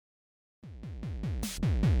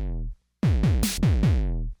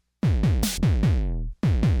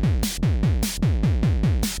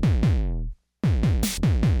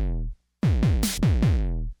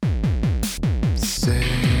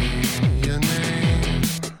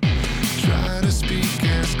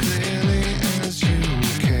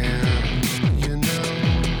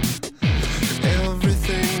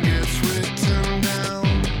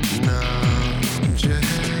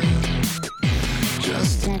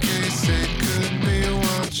they could be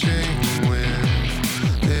watching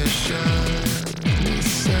with their shiny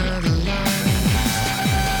satellites.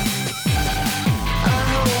 I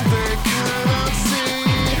hope they cannot see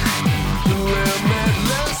the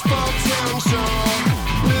limitless potential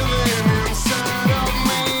living inside of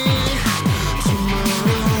me to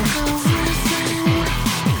murder everything.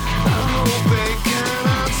 I hope they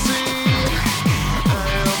cannot see I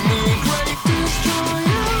am the great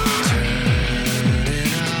destroyer. Turn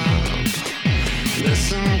it up.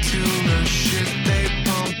 Listen to the shit they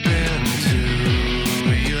pump into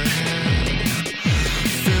your head,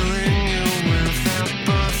 filling you with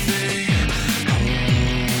apathy.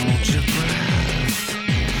 Hold your breath.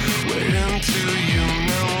 Wait until you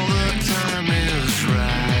know the time is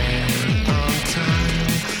right. On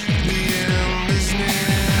time, the end is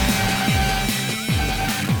near.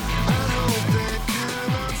 I hope they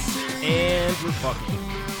cannot see. And we're fucking.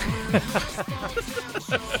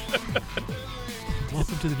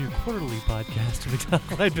 Welcome to the new quarterly podcast of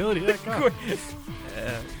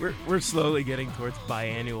McDonaldLiability.com. We're slowly getting towards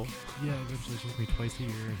biannual. Yeah, eventually it's just me twice a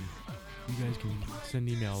year, and you guys can send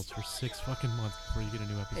emails for 6 fucking months before you get a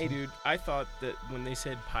new episode. Hey, dude, I thought that when they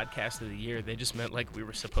said podcast of the year, they just meant like we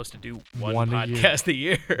were supposed to do one One a year. podcast a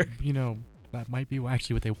year. You know, that might be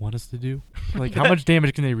actually what they want us to do. Like, how much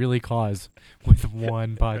damage can they really cause with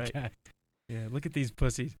one podcast? Right. Yeah, look at these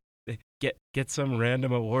pussies. They get some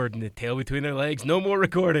random award and the tail between their legs. No more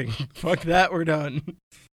recording. Fuck that, we're done.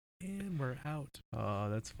 And we're out.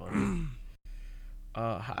 Oh, that's funny.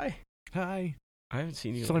 Hi. Hi. I haven't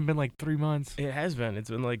seen you. It's only been like 3 months. It has been.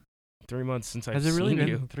 It's been like 3 months since I've Has it really seen been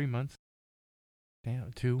you. 3 months?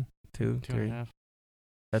 Damn, two and 3. a half.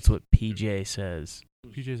 That's what PJ says.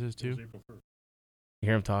 PJ says 2. You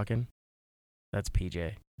hear him talking? That's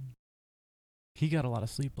PJ. He got a lot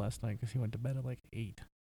of sleep last night because he went to bed at like 8.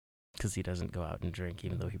 Because he doesn't go out and drink,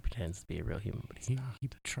 even though he pretends to be a real human, but he's He not.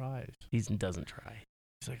 tries. He doesn't try.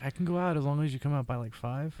 He's like, I can go out as long as you come out by like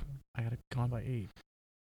 5. I gotta go on by 8.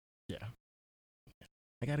 Yeah.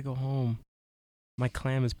 I gotta go home. My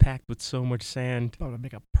clam is packed with so much sand. I'm gonna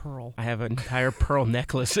make a pearl. I have an entire pearl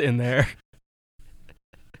necklace in there.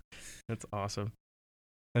 That's awesome.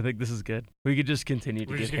 I think this is good. We could just continue to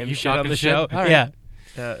We're give just gonna him keep shit on talking the shit? show. All right. Yeah.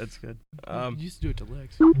 Yeah, it's good. You used to do it to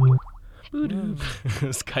Lex.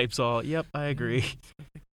 Skype's all, yep, I agree.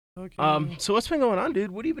 Okay. So what's been going on,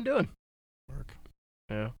 dude? What have you been doing? Work.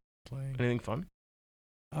 Yeah. Playing. Anything fun?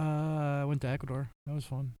 I went to Ecuador. That was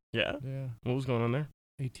fun. Yeah. Yeah. What was going on there?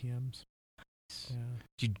 ATMs.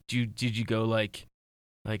 Yeah. Did you go like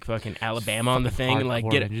fucking Alabama on the Fucking thing and like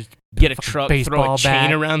hardcore, get man. Just a fucking truck, throw a baseball chain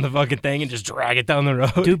bat. around the fucking thing and just drag it down the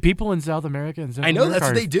road? Dude, people in South America and South I know, America that's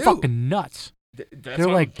what are they do. fucking nuts. That's They're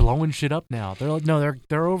what like blowing shit up now. They're like, no,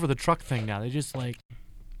 they're over the truck thing now. They just like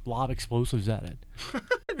lob explosives at it.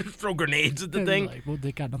 just throw grenades at the And thing. like, well,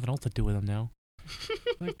 they got nothing else to do with them now.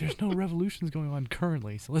 Like, there's no revolutions going on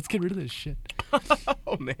currently, so let's get rid of this shit.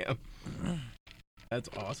 Oh man, that's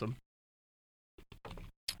awesome.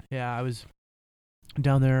 Yeah, I was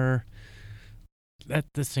down there at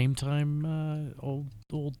the same time. Old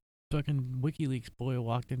fucking WikiLeaks boy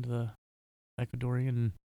walked into the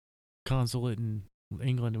Ecuadorian consulate in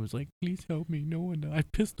England and was like, "Please help me! No one, I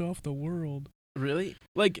pissed off the world." Really?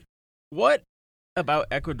 Like, what about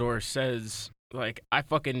Ecuador says like I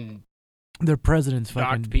fucking Their president's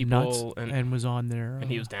docked fucking people nuts and was on there.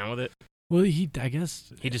 he was down with it? Well, I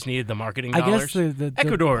guess He just needed the marketing I dollars. guess the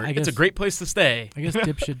Ecuador, I it's a guess- great place to stay. I guess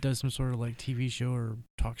Dipshit does some sort of like TV show or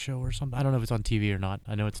talk show or something. I don't know if it's on TV or not.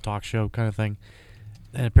 I know it's a talk show kind of thing.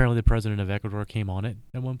 And apparently the president of Ecuador came on it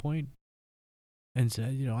at one point and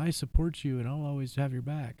said, you know, I support you and I'll always have your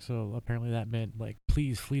back. So apparently that meant like,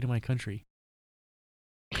 please flee to my country.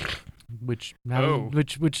 Which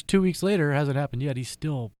 2 weeks later hasn't happened yet. He's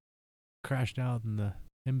still crashed out in the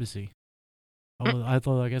embassy.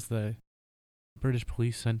 I guess the British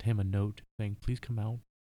police sent him a note saying, please come out.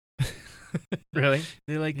 Really?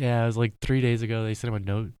 They like Yeah, it was like 3 days ago. They sent him a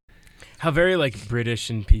note. how very like British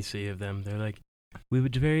and PC of them. They're like, we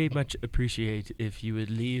would very much appreciate if you would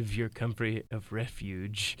leave your country of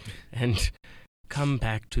refuge and come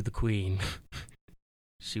back to the Queen.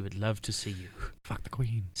 She would love to see you. Fuck the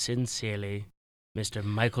Queen. Sincerely, Mr.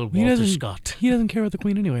 Michael He Walter doesn't- Scott. He doesn't care about the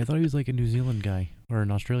Queen anyway. I thought he was like a New Zealand guy or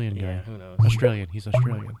an Australian guy. Yeah, who knows? Australian. He's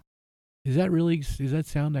Australian. Is that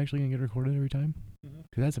sound actually going to get recorded every time?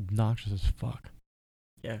 Because that's obnoxious as fuck.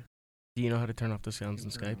 Yeah. Do you know how to turn off the sounds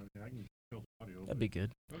in Skype? That'd be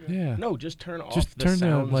good. Yeah. No, just turn off Just the turn the,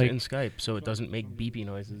 sounds like- in Skype so it doesn't make beepy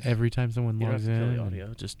noises. Every time someone You don't logs have to kill in. the and-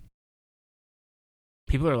 audio. Just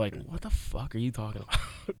people are like, "What the fuck are you talking about?"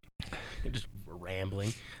 You're just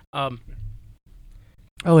rambling.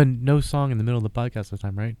 Oh, and no song in the middle of the podcast this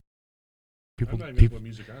time, right? I'm not even put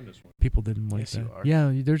music on this one. People didn't like Yes, that. you are.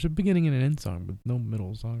 Yeah, there's a beginning and an end song, but no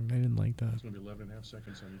middle song. They didn't like that. It's going to be 11 and a half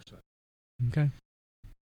seconds on each side. Okay.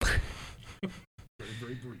 Very,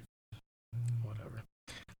 very brief. Whatever.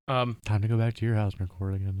 Time to go back to your house and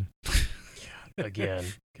record again. Again.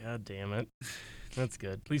 God damn it. That's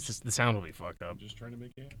good. At least the sound will be fucked up. I'm just trying to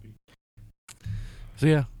make you happy. So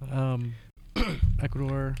yeah,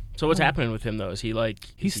 Ecuador. So what's Oh. happening with him though? Is he like?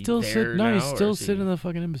 He's is he still there sitting. No, now, he's or still is he- sitting in the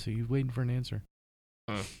fucking embassy. He's waiting for an answer.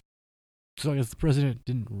 Huh. So I guess the president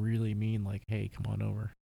didn't really mean like, "Hey, come on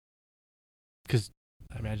over." Because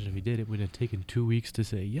I imagine if he did, it would have taken 2 weeks to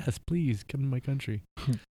say, "Yes, please come to my country."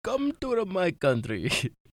 Come to my country.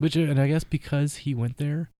 Which, and I guess because he went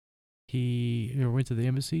there, he went to the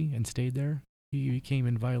embassy and stayed there. He became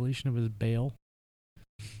in violation of his bail.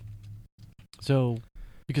 So,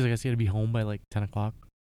 because I guess he had to be home by like 10 o'clock.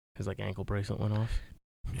 His like ankle bracelet went off.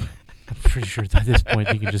 I'm pretty sure at this point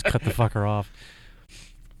he can just cut the fucker off.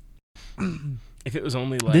 If it was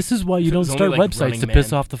only like This is why you if it don't was start only, like, websites Running to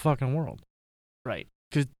piss Man. off the fucking world. right.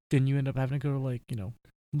 Because then you end up having to go to like,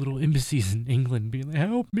 little embassies in England being like,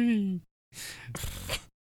 help me.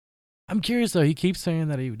 I'm curious though. He keeps saying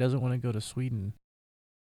that he doesn't want to go to Sweden.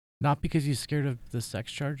 Not because he's scared of the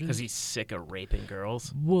sex charges. Because he's sick of raping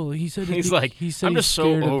girls. Well, he said He's he- like, he said I'm he's just so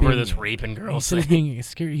scared of over being- this raping He girls said thing.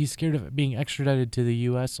 he's scared of being extradited to the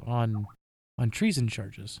U.S. on treason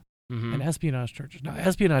charges Mhm. and espionage charges. Now,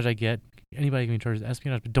 espionage I get. Anybody can be charged with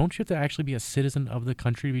espionage, but don't you have to actually be a citizen of the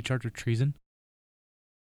country to be charged with treason?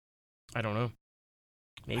 I don't know.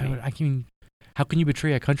 Maybe. I mean, how can you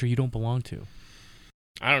betray a country you don't belong to?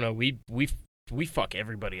 I don't know. We fuck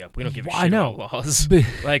everybody up. We don't give a Well, shit I know. about laws. But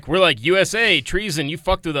Like we're like USA treason. You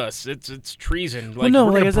fucked with us. It's treason. Like Well, no,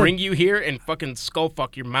 we're like gonna I said- bring you here and fucking skull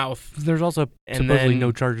fuck your mouth. there's also And supposedly then-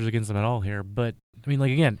 no charges against them at all here. But I mean,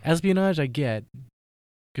 like again, espionage I get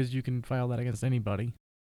because you can file that against anybody.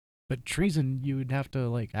 But treason, you would have to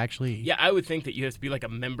like actually Yeah, I would think that you have to be like a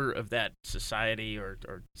member of that society or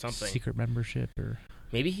something. secret membership or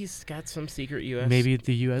Maybe he's got some secret U.S. maybe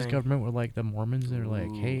the U.S. thing. government were like the Mormons. They're like,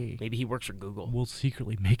 Ooh, hey, maybe he works for Google, we'll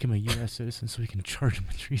secretly make him a U.S. citizen so we can charge him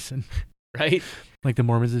with treason. right? Like the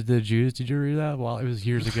Mormons did the Jews. Did you read that? Well, it was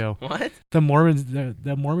years ago. What? The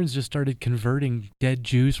Mormons just started converting dead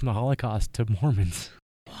Jews from the Holocaust to Mormons.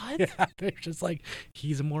 What? Yeah, they're just like,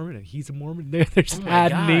 he's a Mormon and he's a Mormon. They're just Oh my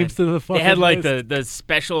adding God. names to the fucking They had like list. the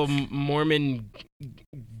special Mormon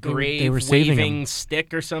grave they were saving waving him.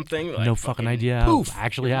 stick or something. Like, No fucking idea how poof, it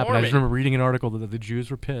actually you're happened. I just Mormon. remember reading an article that the Jews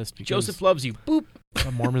were pissed because Joseph loves you. Boop.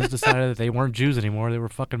 the Mormons decided that they weren't Jews anymore. They were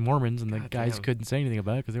fucking Mormons, and the God guys damn. couldn't say anything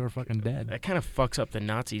about it because they were fucking dead. That kind of fucks up the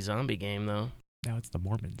Nazi zombie game, though. Now it's the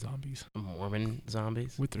Mormon zombies Mormon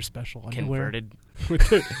zombies with their special underwear. converted.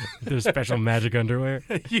 With their special magic underwear.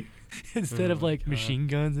 Instead Oh of my like God. machine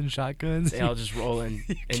guns and shotguns, They all just roll in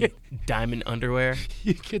get- diamond underwear.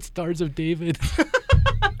 you get Stars of David.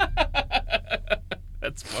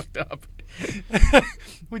 That's fucked up.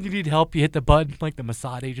 When you need help, you hit the button like the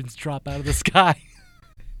Mossad agents drop out of the sky.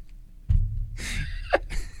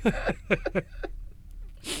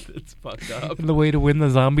 It's fucked up. And the way to win the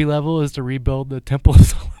zombie level is to rebuild the Temple of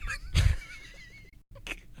Solomon.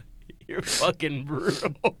 You're fucking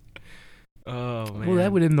brutal. Oh man. Well,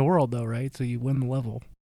 that would end the world, though, right? So you win the level.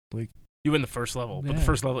 You win the first level, but the Yeah.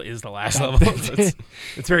 first level is the last That- level. So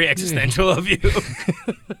it's very existential of you.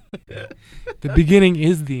 The beginning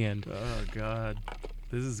is the end. Oh god,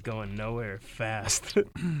 this is going nowhere fast.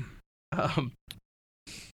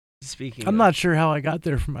 Speaking, I'm of, not sure how I got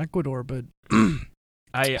there from Ecuador, but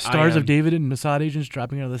Stars of David and Mossad agents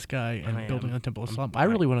dropping out of the sky and I building am. a Temple of I'm- Solomon. I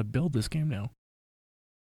really want to build this game now.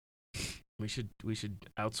 We should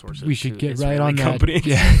outsource it. We should to get right Israeli on that. companies.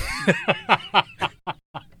 Yeah.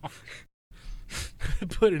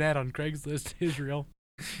 Put an ad on Craigslist, Israel.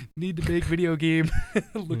 Need to make video game.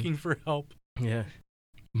 Looking for help. Yeah.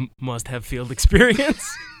 Must have field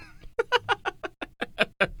experience.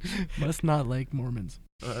 Must not like Mormons.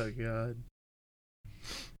 Oh god.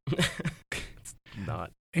 It's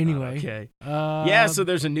not. Anyway. Okay. Yeah. So um,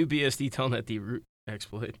 there's a new BSD telnet root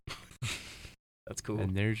exploit. That's cool.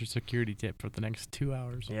 And there's your security tip for the next 2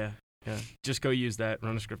 hours. Yeah. Yeah. Just go use that.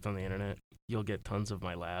 Run a script on the internet. You'll get tons of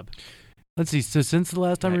my lab. Let's see. So since the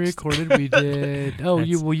last time we Next. recorded, we did.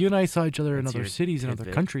 You and I saw each other in that's other your cities and other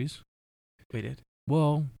tidbit. countries. We did.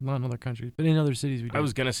 Well, not in other countries, but in other cities we did. I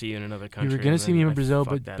was gonna see you in another country. You were gonna and see then me in I Brazil,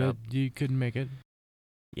 fucked but that up. you couldn't make it.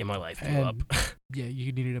 Yeah, my life blew and- up. Yeah,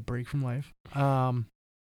 you needed a break from life.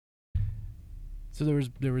 So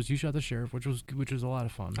there was You Shot the Sheriff, which was a lot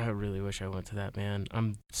of fun. I really wish I went to that, man.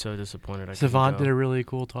 I'm so disappointed. I Savant couldn't did go. a really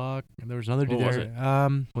cool talk, and there was another dude What was there.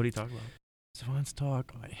 it? What are you talking about? Savant's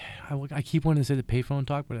talk. I keep wanting to say the payphone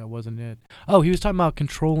talk, but that wasn't it. Oh, he was talking about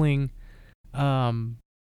controlling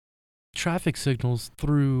traffic signals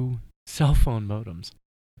through cell phone modems.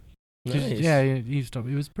 Nice. Yeah,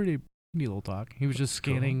 it was pretty neat little talk. He was just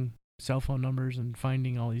Cool. scanning cell phone numbers and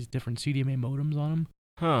finding all these different CDMA modems on them.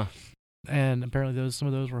 Huh. And apparently some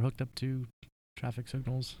of those were hooked up to traffic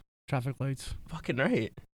signals, traffic lights. Fucking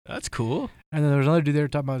right. That's cool. And then there was another dude there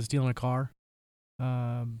talking about stealing a car.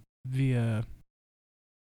 Via.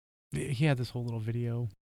 He had this whole little video.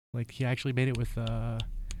 Like, he actually made it with,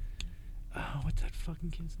 what's that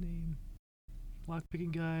fucking kid's name?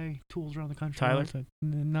 Lockpicking guy, tools around the country. Tyler?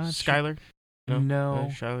 Not Skylar? No.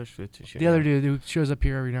 Skylar's 50. The other dude who shows up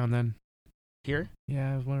here every now and then. Here?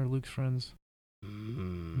 Yeah, one of Luke's friends.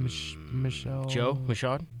 Michelle. Joe?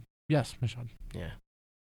 Michaud? Yes, Michelle. Yeah.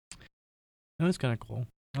 That was kind of cool.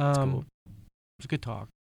 That's cool. It was a good talk.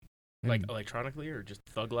 Like And electronically or just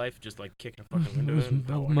thug life? Just like kicking a fucking it window was in?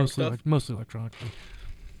 all that mostly stuff? mostly electronically.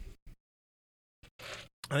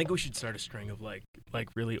 I think we should start a string of like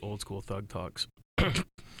really old school thug talks.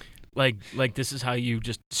 like this is how you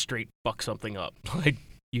just straight fuck something up. Like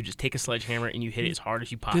you just take a sledgehammer and you hit it as hard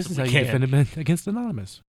as you possibly This is how you can. defend against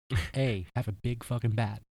Anonymous. A, have a big fucking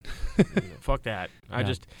bat. Fuck that.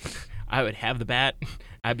 Yeah. I would have the bat.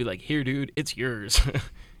 I'd be like, here, dude, it's yours.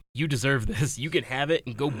 You deserve this. You can have it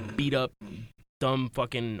and go beat up dumb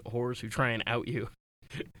fucking whores who try and out you.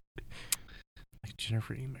 Like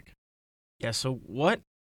Jennifer Emick. Yeah, so what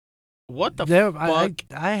the There, fuck?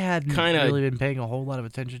 I hadn't kinda- really been paying a whole lot of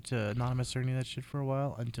attention to Anonymous or any of that shit for a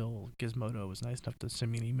while until Gizmodo was nice enough to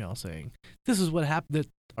send me an email saying, this is what happened. The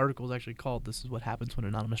article is actually called, This is What Happens When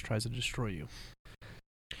Anonymous Tries to Destroy You.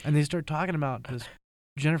 And they start talking about this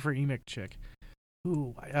Jennifer Emick chick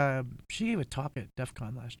who, she gave a talk at DEF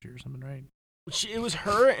CON last year or something, right? It was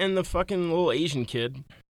her and the fucking little Asian kid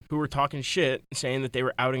who were talking shit, saying that they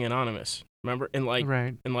were outing Anonymous. Remember? And like,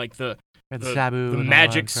 Right. and like the At Sabu. the and all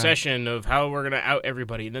magic that crap. session of how we're gonna out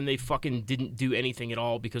everybody, and then they fucking didn't do anything at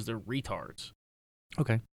all because they're retards.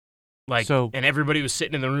 Okay. Like, So- and everybody was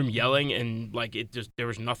sitting in the room yelling, and like it just there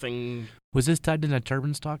was nothing. Was this tied into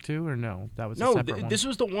Turbans talk too, or no? That was a No, separate one. this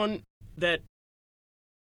was the one that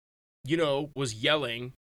was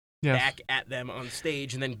yelling Yes. back at them on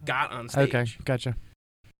stage, and then got on stage. Okay, gotcha.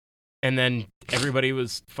 And then everybody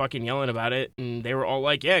was fucking yelling about it, and they were all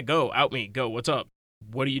like, "Yeah, go out me, go. What's up?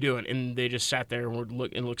 What are you doing?" And they just sat there and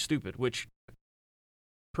looked stupid, which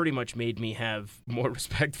pretty much made me have more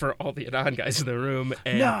respect for all the Anon guys in the room.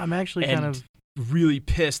 And, No, I'm actually kind and of. really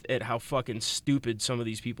pissed at how fucking stupid some of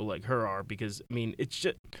these people like her are. Because I mean, it's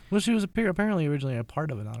just Well, she was apparently originally a part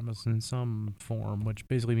of Anonymous in some form, which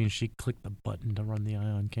basically means she clicked the button to run the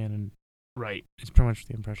ion cannon. right. It's pretty much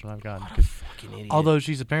the impression I've gotten. What a 'cause fucking idiot. although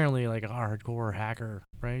she's apparently like a hardcore hacker,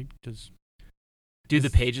 right? Just dude, the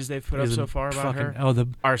pages they've put up isn't so far about her the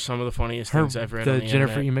are some of the funniest her things I've read on the the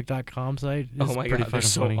internet. JenniferEmick.com site. Is Oh my pretty god, they're fucking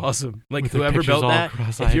so funny. awesome. Like With their whoever pictures built all that, if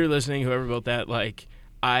cross-eyed. you're listening, whoever built that, like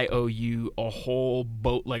I owe you a whole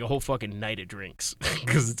boat, like a whole fucking night of drinks,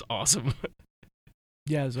 because it's awesome.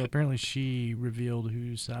 Yeah, so apparently she revealed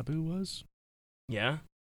who Sabu was, Yeah.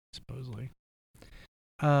 supposedly.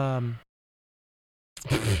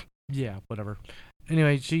 Yeah, whatever.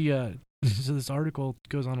 Anyway, she so this article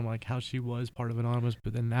goes on like how she was part of Anonymous,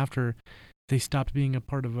 but then after they stopped being a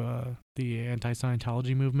part of the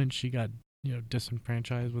anti-Scientology movement, she got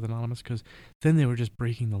disenfranchised with Anonymous because then they were just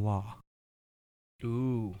breaking the law.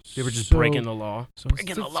 Ooh, they were just So- breaking the law. So Breaking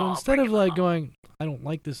instead, the so law, instead of breaking the like law. going, I don't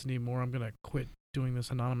like this anymore, I'm gonna quit doing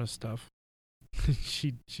this Anonymous stuff.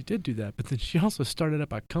 she did do that, but then she also started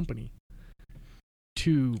up a company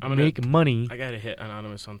to I'm gonna- make money. I gotta hit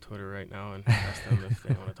Anonymous on Twitter right now and ask them if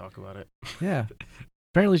they want to talk about it. Yeah.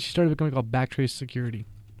 Apparently, she started a company called Backtrace Security,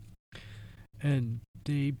 and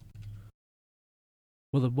I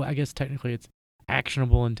guess technically it's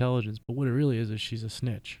actionable intelligence, but what it really is she's a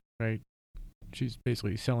snitch, right? She's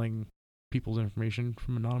basically selling people's information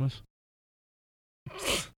from Anonymous.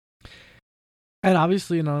 And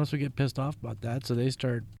obviously Anonymous would get pissed off about that, so they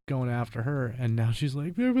start going after her, and now she's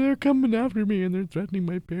like, they're coming after me, and they're threatening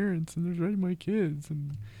my parents, and they're threatening my kids,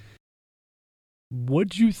 and what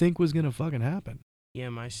do you think was gonna fucking happen?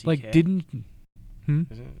 EMICK. Like, didn't...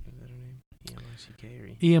 Is that her name? EMICK or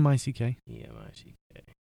EMICK. EMICK?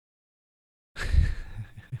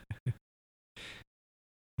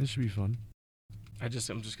 This should be fun. I'm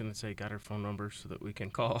just gonna say got her phone number so that we can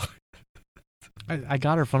call. I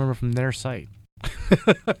got her phone number from their site.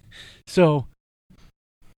 So,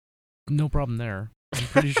 no problem there. I'm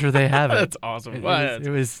pretty sure they have it. That's awesome. It What?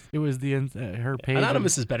 was her page.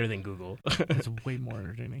 Anonymous is better than Google. It's way more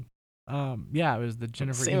entertaining. Yeah, it was the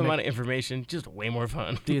Jennifer. Same amount of information, just way more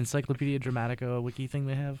fun. The Encyclopedia Dramatica wiki thing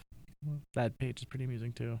they have. That page is pretty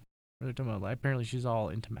amusing too. Where they're talking about, like, apparently she's all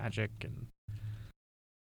into magic and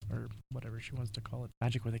or whatever she wants to call it,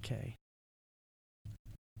 magic with a K.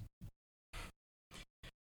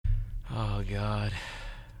 Oh God.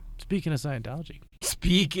 Speaking of Scientology,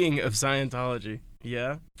 Speaking of Scientology,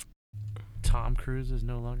 yeah. Tom Cruise is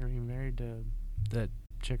no longer even married to that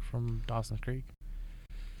chick from Dawson's Creek.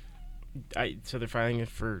 So they're filing it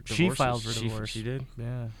for divorce. She filed for divorce. She did.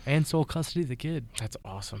 Yeah, and sole custody of the kid. That's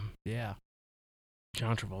awesome. Yeah,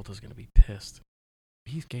 John Travolta's gonna be pissed.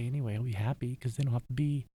 he's gay anyway. He'll be happy because they don't have to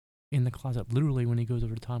be in the closet. Literally, when he goes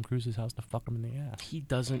over to Tom Cruise's house to fuck him in the ass. He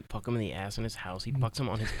doesn't fuck him in the ass in his house. He fucks him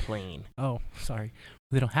on his plane. Oh, sorry.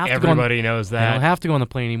 They don't have to. Everybody knows They don't that. have to go on the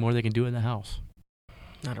plane anymore. They can do it in the house.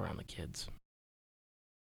 Not around the kids.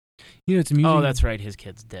 You know, it's amusing. Oh, that's right. His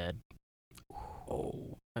kid's dead.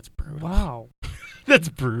 Oh, that's brutal. Wow. That's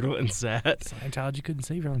brutal and sad. Scientology couldn't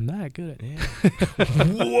save her from that, could it? Yeah.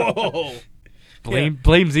 Whoa. Blame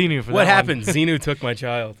Xenu for that. What one. happened? Xenu took my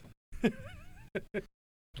child.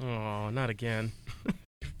 Oh, not again.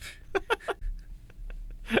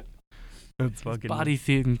 That's fucking Body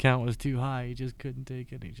thetan count was too high. He just couldn't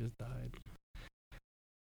take it. He just died.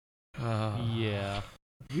 Yeah.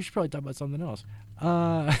 We should probably talk about something else.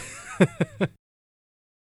 I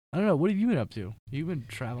don't know. What have you been up to? You've been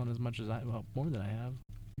traveling as much as more than I have.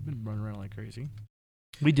 You've been running around like crazy.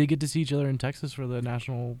 We did get to see each other in Texas for the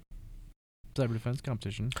National Cyber Defense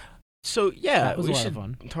Competition. So yeah, That was we a lot should of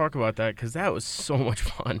fun. talk about that because that was so much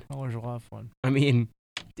fun. That was a lot of fun. I mean,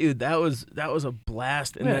 dude, that was a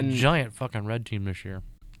blast. And We had then a giant fucking red team this year.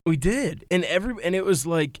 we did, and it was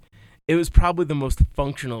like, it was probably the most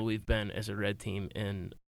functional we've been as a red team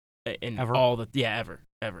in Ever? all the ever.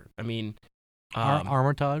 I mean,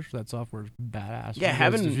 Armitage, that software is badass. Yeah,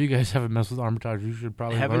 if you guys haven't messed with Armitage, you should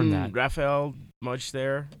probably learn having that. Raphael Mudge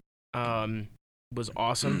there was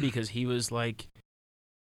awesome because he was like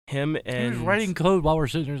him and He was writing code while we're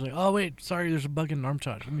sitting there. He's like, "Oh wait, sorry, there's a bug in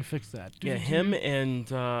Armitage. Let me fix that." Yeah, him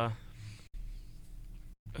and it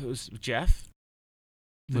was Jeff,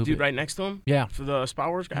 the Move dude it. right next to him. Yeah. For the Spa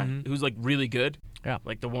Wars guy, Mhm. who's like really good. Yeah.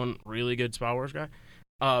 Like the one really good Spa Wars guy.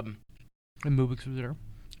 And Mubix was there.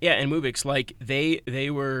 Yeah, and Mubix, like they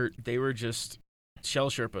were just shell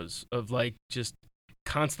Sherpas of like just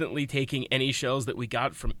constantly taking any shells that we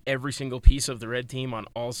got from every single piece of the red team on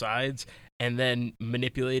all sides and then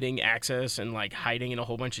manipulating access and like hiding in a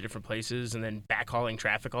whole bunch of different places and then backhauling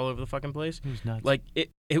traffic all over the fucking place. It was nuts. Like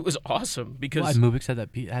it was awesome because Well, Mubix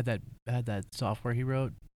had that software he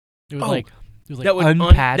wrote. It was like that would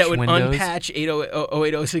unpatch that would Windows, unpatch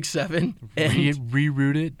 08067 and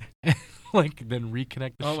reroute it, like then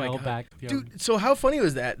reconnect the Oh my shell God. back. dude, so how funny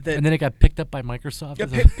was that and then it got picked up by Microsoft.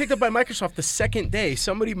 got as a- picked up by Microsoft the second day.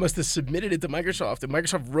 Somebody must have submitted it to Microsoft, and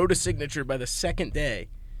Microsoft wrote a signature by the second day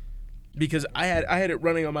because I had it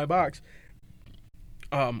running on my box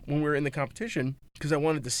when we were in the competition because I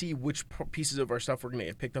wanted to see which pieces of our stuff were going to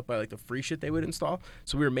get picked up by like the free shit they would install.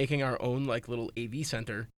 So we were making our own like little AV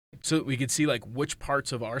center so that we could see like which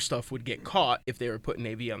parts of our stuff would get caught if they were putting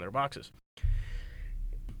AV on their boxes.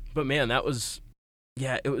 But man, it was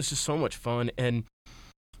just so much fun, and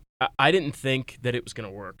I didn't think that it was going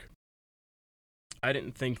to work. I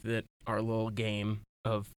didn't think that our little game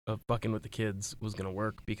of fucking with the kids was going to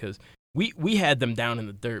work because we had them down in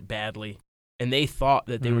the dirt badly, and they thought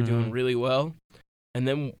that they were doing really well, and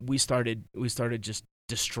then we started just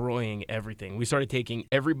destroying everything. We started taking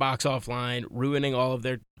every box offline, ruining all of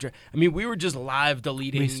their. I mean, we were just live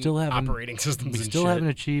deleting operating systems. We still haven't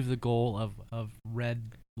achieved the goal of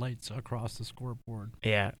red lights across the scoreboard.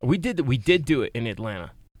 Yeah, we did do it in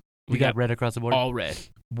Atlanta. We got red across the board. All red,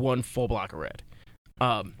 one full block of red.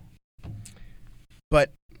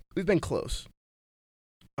 But we've been close.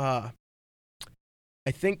 I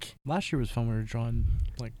think Last year was fun. We were drawing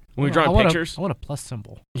like when we were drawing pictures. I want a plus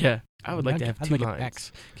symbol. Yeah, I would like to have I'd two like an lines.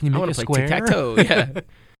 X. Can you I make want a to square? play tic-tac-toe.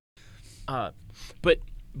 Yeah. But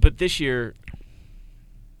this year,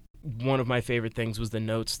 one of my favorite things was the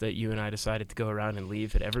notes that you and I decided to go around and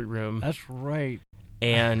leave at every room. That's right.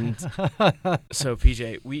 And so,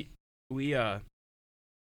 PJ, we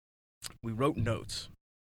wrote notes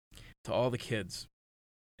to all the kids,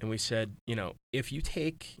 and we said, you know, if you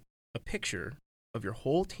take a picture of your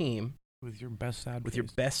whole team with your best sad with face. your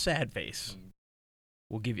best sad face,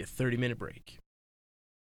 we'll give you a 30-minute break.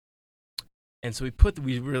 And so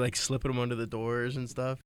we were like slipping them under the doors and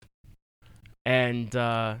stuff. And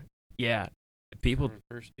yeah,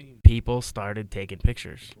 people started taking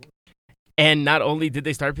pictures. And not only did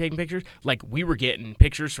they start taking pictures, like we were getting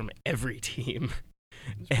pictures from every team.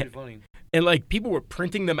 It's pretty funny. And like people were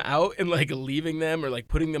printing them out and like leaving them or like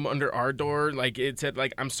putting them under our door. Like it said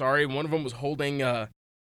like I'm sorry. One of them was holding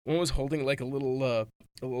like a little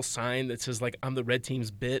sign that says like I'm the red team's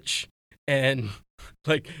bitch and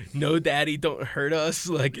like no daddy don't hurt us.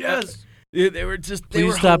 Like Yes. they were just they Please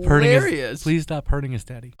were stop hurting hilarious. us. Please stop hurting us,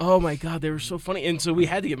 Daddy. Oh my god, they were so funny. And so we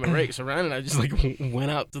had to give them a break. So Ryan and I just like went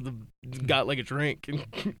out to got like a drink and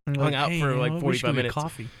hung out for like 45 minutes.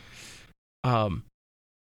 Coffee.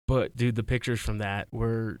 But dude, the pictures from that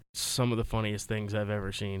were some of the funniest things I've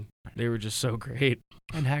ever seen. They were just so great.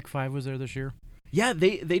 And Hack 5 was there this year. Yeah,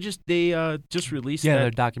 they just released Yeah, that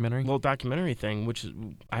their documentary. little documentary thing, which is,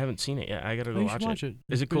 I haven't seen it yet. I gotta Oh, go you should watch it. it.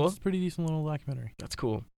 Is it cool? It's a pretty decent little documentary. That's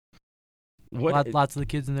cool. What? Lots of the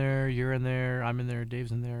kids in there. You're in there. I'm in there.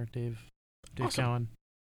 Dave's in there. Dave Awesome.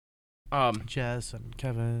 Cowan, Jess, and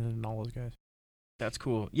Kevin, and all those guys. That's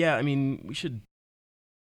cool. Yeah, I mean, we should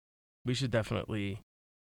definitely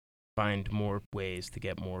find more ways to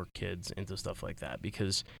get more kids into stuff like that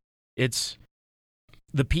because it's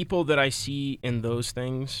the people that I see in those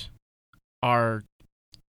things are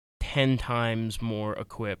 10 times more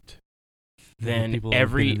equipped than People that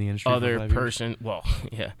have been in the every industry for other 5 years. person. Well,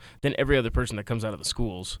 yeah, than every other person that comes out of the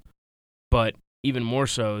schools, but even more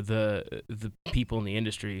so the people in the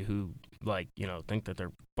industry who like think that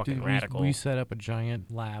they're fucking Dude, radical. We set up a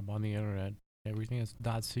giant lab on the internet. Everything is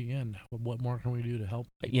 .cn. What more can we do to help?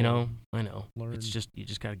 I know. Learn. It's just you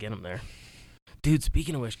just gotta get them there. Dude,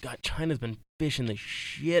 speaking of which, God, China's been fishing the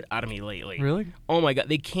shit out of me lately. Really? Oh my God,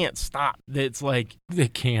 they can't stop. It's like They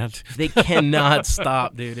can't. they cannot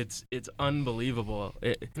stop, dude. It's unbelievable.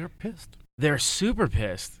 They're pissed. They're super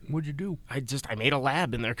pissed. What'd you do? I made a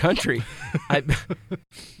lab in their country.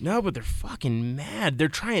 No, but they're fucking mad. They're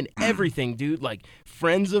trying everything, dude. Like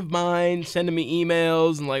friends of mine sending me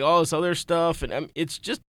emails and like all this other stuff, and it's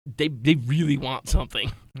just they really want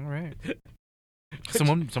something. All right.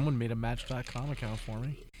 Someone made a Match.com account for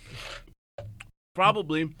me.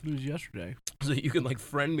 Probably It was yesterday. so you can like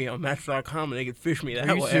friend me on Match.com and they can fish me that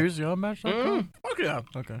Are you way. serious? You're on Match.com? Fuck yeah.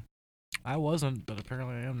 Okay. I wasn't, but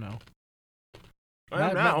apparently I am now. I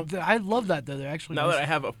am now. I love that though. They're actually Now that I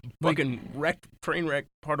have a fucking train wreck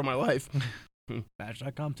part of my life.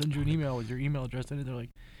 Match.com sends you an email with your email address in it. They're like,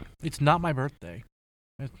 it's not my birthday.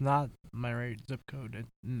 It's not my right zip code.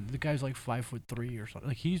 The guy's like 5'3" or something.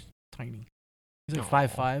 Like he's tiny. He's like Aw.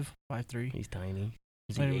 5'5", 5'3". He's tiny.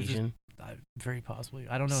 Is And he it was just- Asian? Very possibly.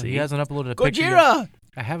 I don't know. See? He hasn't uploaded a picture yet. Gojira!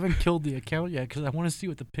 I haven't killed the account yet because I want to see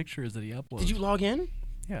what the picture is that he uploads. Did you log in?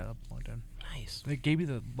 Yeah, I logged in. Nice. They gave me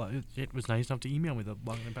the. It was nice enough to email me the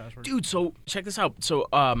login and password. Dude, so check this out. So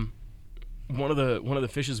one of the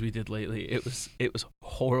fishes we did lately, it was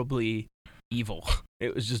horribly evil.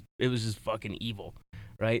 It was just fucking evil,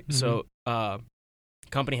 right? Mhm. So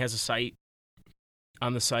company has a site.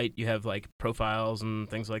 On the site you have like profiles and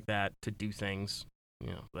things like that to do things.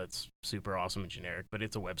 That's super awesome and generic, but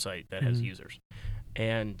it's a website that has Mhm. users.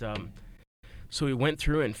 And so we went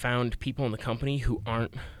through and found people in the company who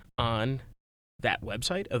aren't on that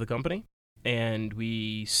website of the company, and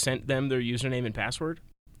we sent them their username and password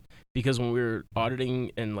because when we were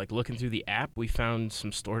auditing and like looking through the app, we found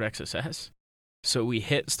some stored XSS. So we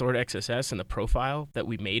hit stored XSS in the profile that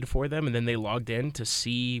we made for them, and then they logged in to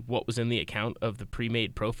see what was in the account of the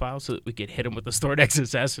pre-made profile so that we could hit them with the stored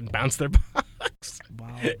XSS and bounce their box.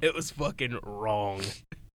 Wow. It was fucking wrong.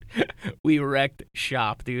 We wrecked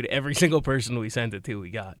shop, dude. Every single person we sent it to, we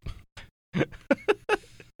got.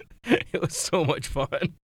 It was so much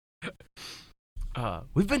fun.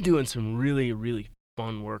 We've been doing some really, really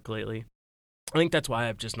fun work lately. I think that's why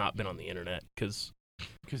I've just not been on the internet, because...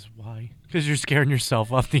 Because why? Because you're scaring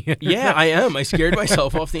yourself off the internet. Yeah, I am. I scared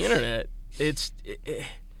myself off the internet. It's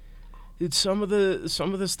some of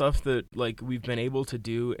the stuff that like we've been able to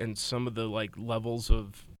do, and some of the like levels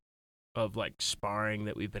of like sparring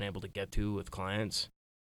that we've been able to get to with clients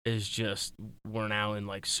is just we're now in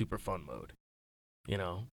like super fun mode.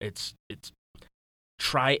 It's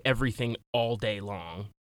try everything all day long,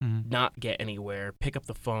 Mhm. not get anywhere, pick up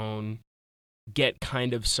the phone, get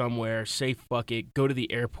kind of somewhere, say fuck it, go to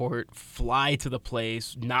the airport, fly to the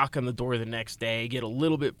place, knock on the door the next day, get a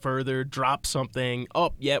little bit further, drop something,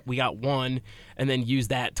 yep, we got one, and then use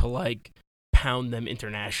that to like pound them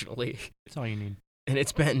internationally. That's all you need. And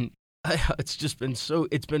it's been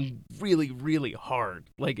really, really hard.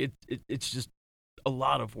 Like it's just a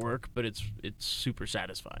lot of work, but it's super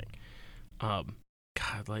satisfying.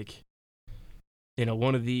 God, like,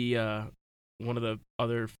 one of one of the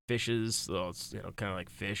other fishes, well, it's, kind of like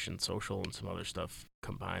fish and social and some other stuff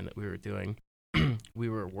combined that we were doing. We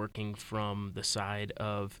were working from the side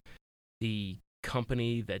of the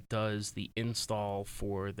company that does the install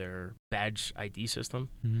for their badge ID system,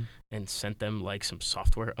 and sent them like some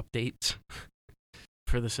software updates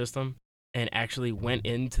for the system, and actually went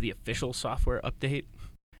into the official software update,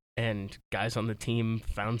 and guys on the team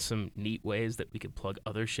found some neat ways that we could plug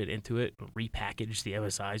other shit into it, repackage the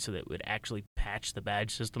MSI so that it would actually patch the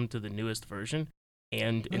badge system to the newest version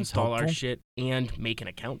and That's install our helpful. shit and make an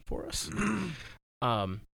account for us.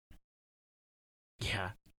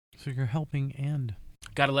 Yeah. So you're helping and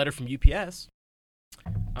Got a letter from UPS.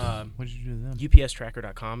 what did you do to them?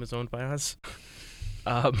 UPStracker.com is owned by us.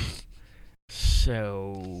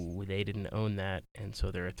 So they didn't own that, and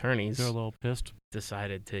so their attorneys They're a little pissed.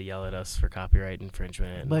 decided to yell at us for copyright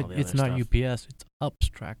infringement and all But the it's other not stuff. UPS, it's Ups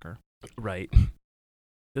Tracker. Right.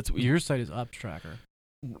 That's what Your site is Ups Tracker.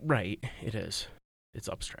 right. It is. It's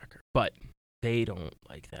Upstracker, but they don't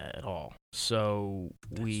like that at all. So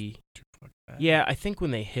we, Too fucking bad. yeah, I think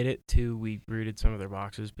when they hit it too, we rooted some of their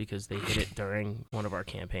boxes because they hit it during one of our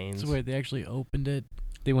campaigns. So wait, they actually opened it.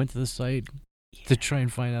 They went to the site to try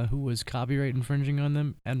and find out who was copyright infringing on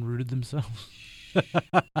them and rooted themselves.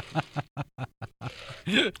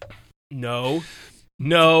 No,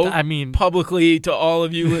 I mean, publicly to all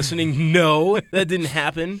of you listening, no, that didn't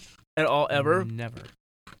happen at all ever. Never.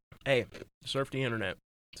 Hey, surf the internet.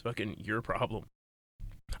 It's fucking your problem.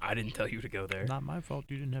 I didn't tell you to go there. Not my fault.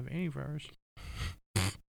 You didn't have any virus.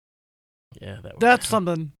 Yeah, that. That's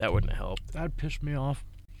something That wouldn't have helped. that pissed me off.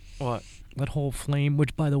 What? That whole Flame,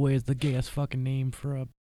 which by the way is the gayest fucking name for a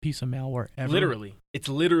piece of malware ever. Literally, it's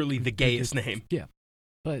literally the gayest name. Yeah,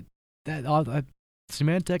 but that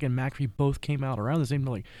Symantec and McAfee both came out around the same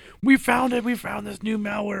time. Like, we found it. We found this new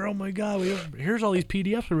malware. Oh my god! Here's all these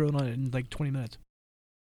PDFs we wrote on it in like 20 minutes.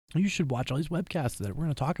 You should watch all these webcasts that we're going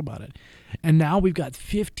to talk about it. And now we've got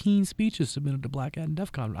 15 speeches submitted to Black Hat and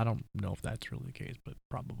DEF CON. I don't know if that's really the case, but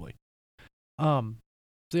probably. So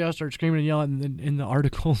yeah, I started screaming and yelling in the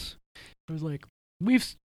articles. It was like,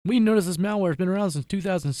 we noticed this malware has been around since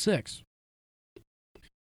 2006.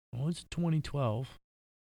 Well, it's 2012,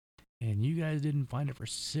 and you guys didn't find it for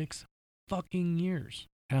 6 fucking years.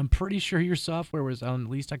 And I'm pretty sure your software was on at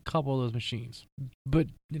least a couple of those machines. But,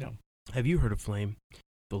 Have you heard of Flame?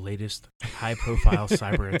 The latest high-profile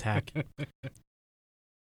cyber attack.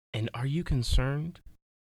 And are you concerned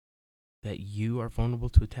that you are vulnerable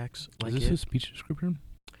to attacks like is this it? a speech description?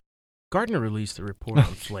 Gartner released a report on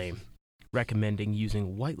Flame, recommending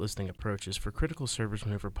using whitelisting approaches for critical servers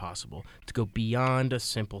whenever possible to go beyond a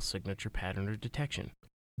simple signature pattern or detection.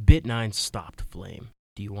 Bit9 stopped Flame.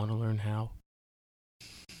 Do you want to learn how?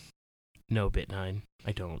 No, Bit9,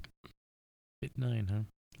 I don't. Bit9, huh?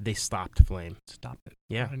 They stopped Flame. Stop it.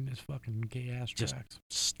 Yeah. Right in his fucking gay ass Just- tracks.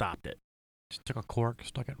 Stopped it. Just took a cork,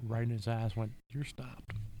 stuck it right in his ass, went, you're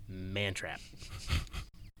stopped. Man trap.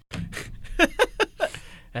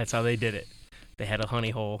 That's how they did it. They had a honey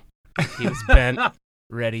hole. He was bent,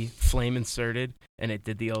 ready, flame inserted, and it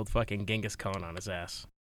did the old fucking Genghis Khan on his ass.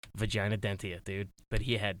 Vagina dentia, dude. But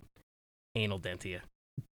he had anal dentia.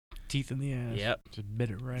 Teeth in the ass. Yep. Just bit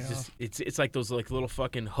it right It's, off. just, it's like those like little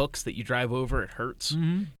fucking hooks that you drive over. It hurts.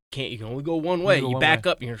 Mm-hmm. You can only go one way. go You one back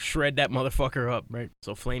way. up and you shred that motherfucker up. Right.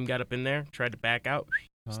 So Flame got up in there, tried to back out,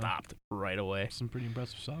 stopped right away. Some pretty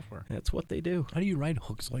impressive software. That's what they do. How do you write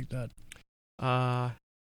hooks like that?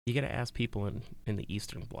 You gotta ask people in the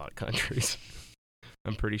Eastern Bloc countries.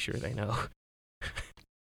 I'm pretty sure they know.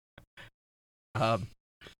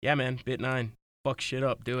 Yeah, man, Bit9, fuck shit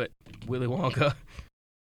up, do it, Willy Wonka.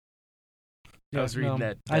 I was reading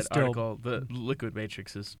that article. The Liquid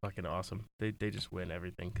Matrix is fucking awesome. They just win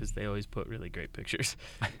everything because they always put really great pictures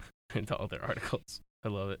into all their articles. I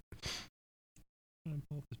love it.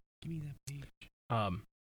 Give me that page.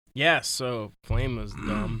 Yeah. So Flame was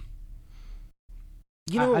dumb.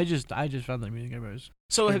 You know, I just found that music. Everybody was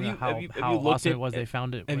so have screaming you about have you how looked awesome at it was they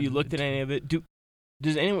found it? Have when you looked it- at any of it?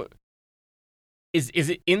 Does anyone is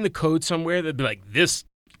it in the code somewhere that'd be like this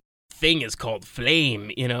thing is called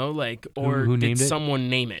Flame, or Who did named it? someone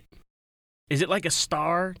name it? Is it like a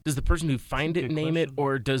star? Does the person who find That's a it good name it, question.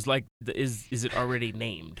 or does is it already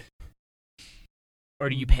named? Or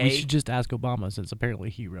do you pay? We should just ask Obama since apparently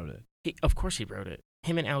he wrote it. Of course he wrote it.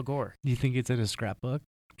 Him and Al Gore. Do you think it's in his scrapbook?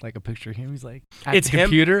 Like a picture of him? He's like It's it's him-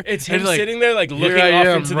 computer. It's and him he's like, sitting there like looking "Here I off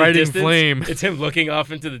am, into the writing distance. Flame. It's him looking off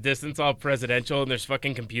into the distance, all presidential, and there's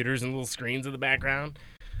fucking computers and little screens in the background.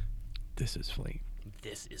 This is Flame.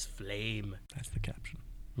 This is Flame. That's the caption.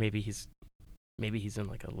 Maybe he's in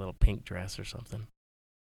like a little pink dress or something.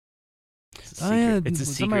 It's a Oh, secret. yeah, It's a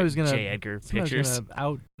somebody secret was gonna- J. Edgar Somebody Pictures. was gonna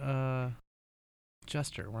out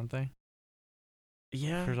Jester, weren't they?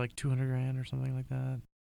 Yeah. For like $200,000 or something like that.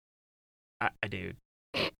 I do.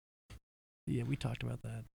 Yeah, we talked about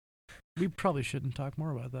that. We probably shouldn't talk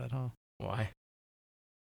more about that, huh? Why?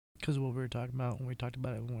 Because of what we were talking about when we talked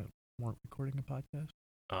about it when we weren't recording a podcast.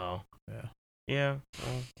 Oh. Yeah. Yeah.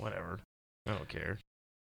 Well, whatever. I don't care.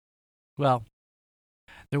 Well,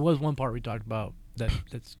 there was one part we talked about that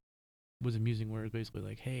was amusing, where it was basically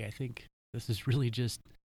like, "Hey, I think this is really just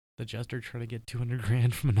the Jester trying to get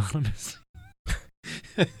 $200,000 from Anonymous."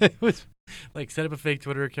 It was like, set up a fake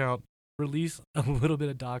Twitter account, release a little bit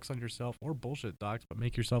of docs on yourself, or bullshit docs, but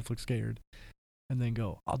make yourself look scared, and then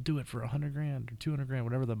go, "I'll do it for $100,000 or $200,000,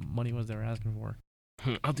 whatever the money was they were asking for."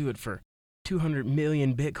 I'll do it for 200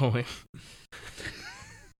 million Bitcoin.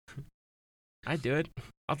 I'd do it.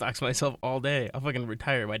 I'll dox myself all day. I'll fucking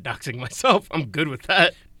retire by doxing myself. I'm good with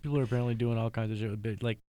that. People are apparently doing all kinds of shit with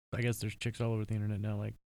like, I guess there's chicks all over the internet now,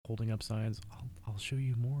 like holding up signs. I'll show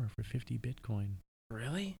you more for 50 Bitcoin.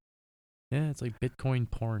 Really? Yeah, it's like Bitcoin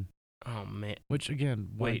porn. Oh, man. Which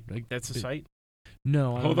again, Wait, that's a site?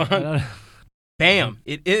 No, Hold I on. don't- Bam!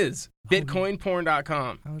 It is. Oh,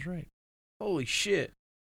 Bitcoinporn.com. I was right. Holy shit.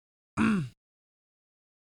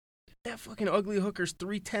 That fucking ugly hooker's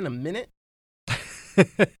 $3.10 a minute?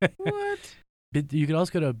 What? You can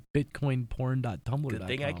also go to bitcoinporn.tumblr.com. Good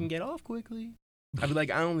thing I can get off quickly. I'd be like,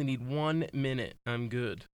 I only need 1 minute. I'm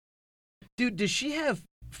good. Dude, does she have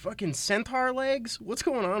fucking centaur legs? What's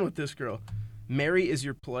going on with this girl? Mary is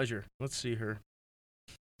your pleasure. Let's see her.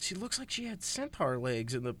 She looks like she had centaur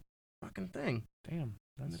legs in the fucking thing. Damn,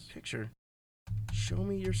 In the that's picture. Show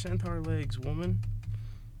me your centaur legs, woman.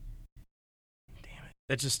 Damn it.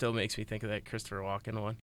 That just still makes me think of that Christopher Walken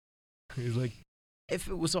one. He's like, if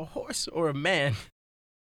it was a horse or a man,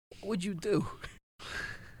 what would you do?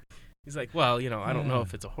 He's like, well, I don't know Yeah.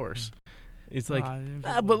 if it's a horse. It's like,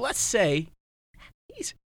 like, but let's say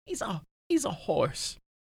he's a horse.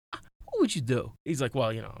 What would you do? He's like, well,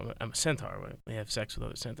 I'm a centaur. We have sex with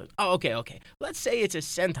other centaurs. Oh, okay. Let's say it's a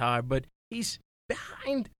centaur, but he's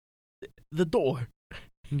behind the door.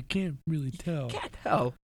 you can't really tell. Can't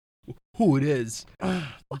tell who it is. You can't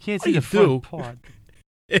What see do the you front part.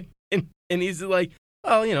 And he's like,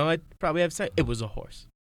 well, I'd probably have sex. It was a horse.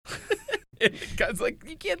 And the guy's like,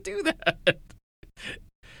 you can't do that.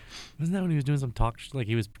 Wasn't that when he was doing some talk? Like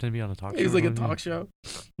he was pretending to be on a talk show. He was like a or something? talk show.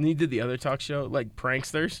 And he did the other talk show, like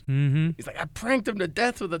pranksters. Mm-hmm. He's like, I pranked him to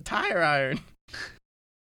death with a tire iron.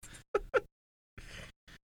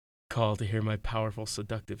 Call to hear my powerful,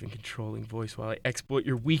 seductive, and controlling voice while I exploit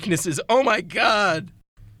your weaknesses. Oh my God.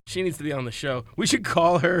 She needs to be on the show. We should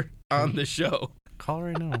call her on the show. Call her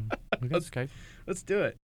right now. We got Skype. Let's do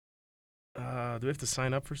it. Do we have to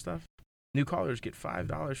sign up for stuff? New callers get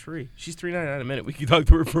 $5 free. She's $3.99 a minute. We can talk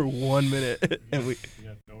to her for 1 minute, and You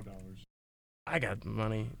got no dollars. I got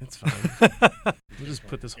money. It's fine. We'll just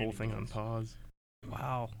put this whole thing on pause.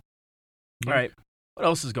 Wow. All right. What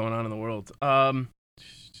else is going on in the world?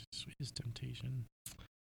 Sweetest temptation.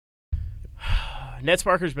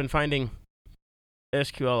 NetSparker's been finding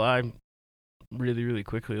SQLi really, really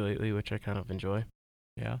quickly lately, which I kind of enjoy.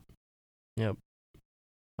 Yeah. Yep.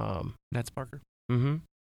 NetSparker. Mm-hmm.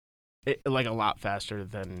 Like a lot faster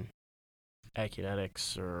than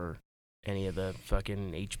Acunetics or any of the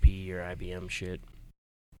fucking HP or IBM shit.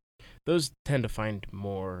 Those tend to find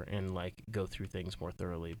more and like go through things more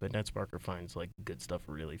thoroughly, but NetSparker finds like good stuff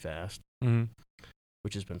really fast, Mm-hmm.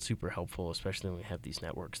 which has been super helpful, especially when we have these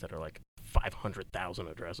networks that are like 500,000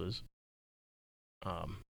 addresses,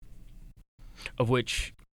 of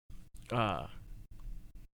which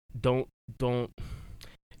don't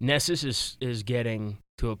Nessus is getting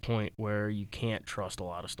to a point where you can't trust a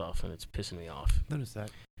lot of stuff, and it's pissing me off. Notice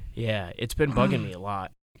that. Yeah, it's been bugging me a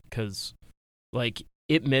lot because, like,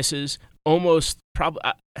 it misses almost probably.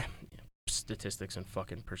 Statistics and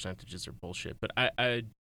fucking percentages are bullshit, but I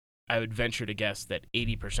would venture to guess that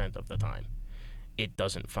 80% of the time, it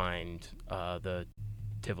doesn't find the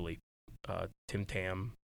Tivoli, Tim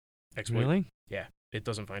Tam exploit. Really? Yeah, it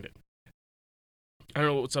doesn't find it. I don't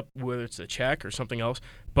know what's up, whether it's a check or something else,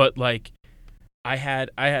 but like, I had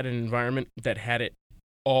an environment that had it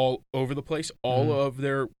all over the place. All Mhm. of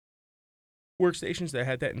their workstations that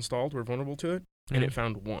had that installed were vulnerable to it, and it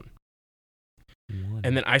found one.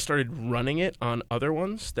 And then I started running it on other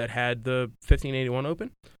ones that had the 1581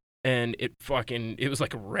 open, and it was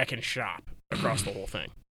like a wrecking shop across the whole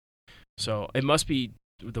thing. So it must be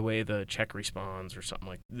the way the check responds or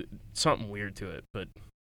something something weird to it. But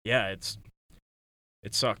yeah,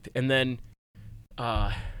 it sucked. And then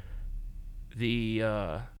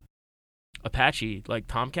the Apache, like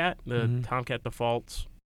Tomcat, the Mhm. Tomcat defaults,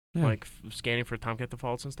 Yeah. like scanning for Tomcat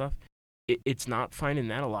defaults and stuff. It's not finding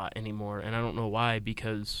that a lot anymore, and I don't know why,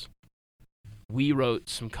 because we wrote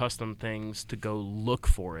some custom things to go look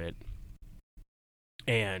for it,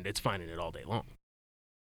 and it's finding it all day long.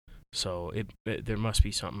 So there must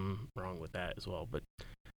be something wrong with that as well. But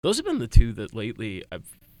those have been the two that lately I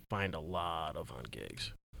find a lot of on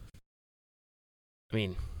gigs. I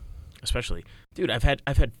mean, especially, dude, I've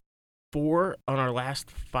had 4 on our last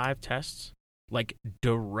 5 tests, like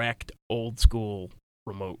direct old school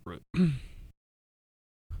remote route,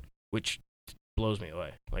 which blows me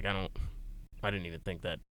away. Like I didn't even think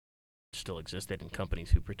that still existed in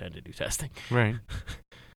companies who pretend to do testing. Right.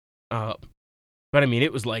 But I mean,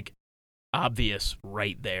 it was like obvious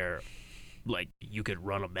right there, like you could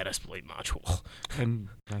run a Metasploit module. And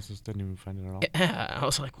I just didn't even find it at all. Yeah, I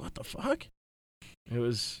was like, what the fuck? It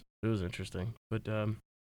was interesting, but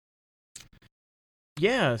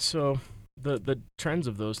yeah. So the trends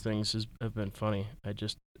of those things have been funny.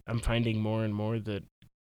 I'm finding more and more that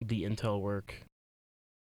the Intel work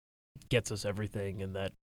gets us everything, and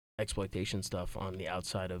that exploitation stuff on the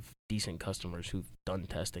outside of decent customers who've done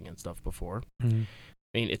testing and stuff before. Mhm.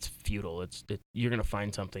 I mean, it's futile. You're gonna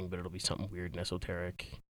find something, but it'll be something weird and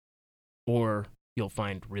esoteric, or you'll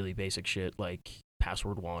find really basic shit like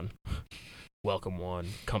password 1, welcome 1,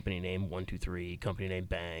 company name 123, company name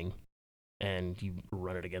bang, and you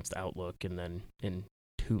run it against Outlook, and then in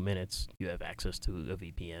 2 minutes you have access to a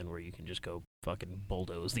VPN where you can just go fucking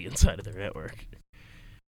bulldoze the inside of their network.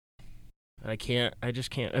 I just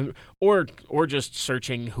can't, or just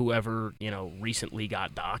searching whoever recently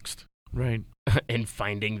got doxxed. Right. And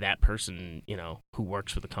finding that person, who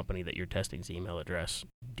works for the company that you're testing's email address,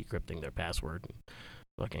 decrypting their password, and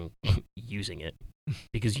fucking using it,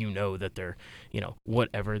 because that they're,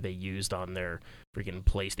 whatever they used on their freaking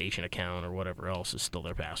PlayStation account or whatever else is still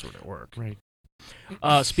their password at work. Right.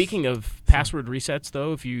 Speaking of password resets,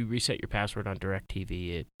 though, if you reset your password on DirecTV,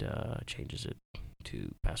 it changes it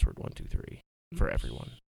to password 123 for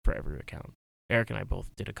everyone, for every account. Eric and I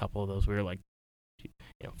both did a couple of those. We were like,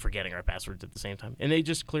 forgetting our passwords at the same time. And they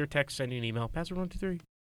just clear text, send you an email, password 123.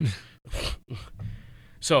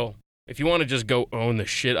 So, if you want to just go own the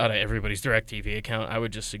shit out of everybody's DirecTV account, I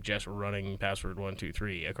would just suggest running password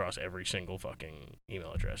 123 across every single fucking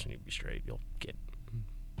email address, and you'd be straight. You'll get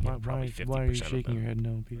probably 50% why are you of shaking them. your head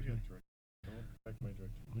no, I PJ? got direct. Don't affect my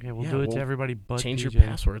direct. Okay, we'll Yeah, do it well, to everybody but Change PJ. your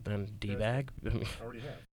password then, D-bag. I already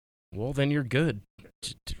have. Well, then you're good.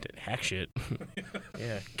 Hack shit.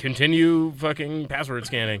 Yeah. Continue fucking password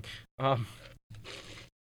scanning. What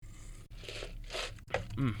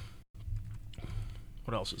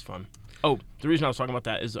else is fun? Oh, the reason I was talking about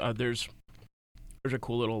that is there's a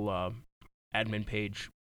cool little admin page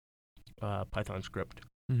Python script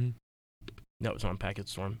Mhm. that was on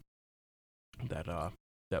PacketStorm that I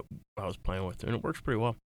was playing with, and it works pretty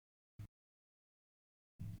well.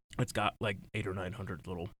 It's got like 800 or 900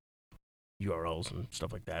 little URLs and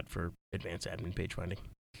stuff like that for advanced admin page finding.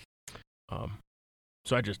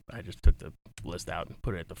 So I just took the list out and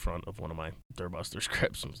put it at the front of one of my Durbuster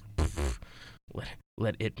scripts and was like,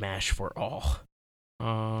 let it mash for all.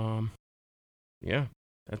 Yeah,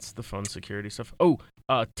 that's the fun security stuff. Oh,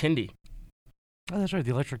 Tindy. Oh, that's right. The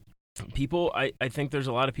electric. People, I think there's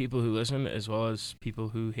a lot of people who listen as well as people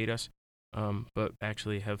who hate us, but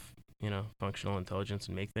actually have functional intelligence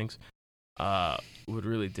and make things. Would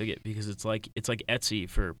really dig it because it's like Etsy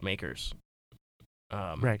for makers.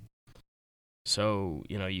 Right. So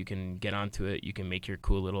you can get onto it, you can make your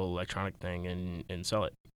cool little electronic thing and sell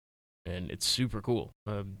it, and it's super cool.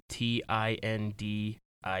 TINDIE,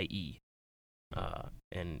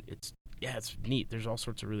 and it's neat. There's all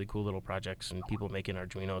sorts of really cool little projects and people making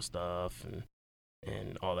Arduino stuff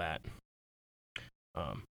and all that.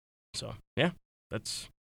 So yeah, that's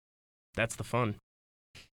the fun.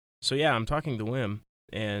 So yeah, I'm talking to Wim,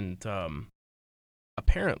 and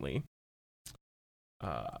apparently,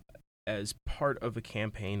 as part of a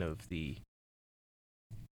campaign of the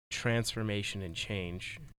transformation and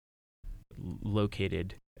change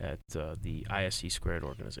located at the ISC Squared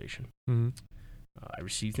organization, Mm-hmm. I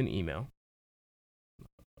received an email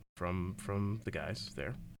from the guys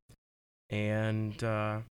there, and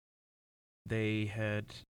they had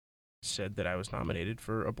said that I was nominated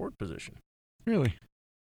for a board position. Really?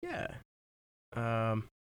 Yeah.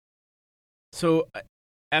 So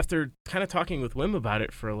after kind of talking with Wim about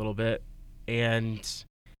it for a little bit, and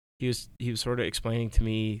he was sort of explaining to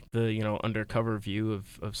me the undercover view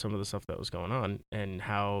of some of the stuff that was going on, and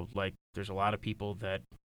how like there's a lot of people that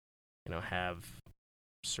have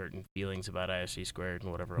certain feelings about ISC Squared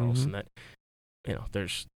and whatever else, and that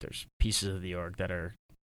there's pieces of the org that are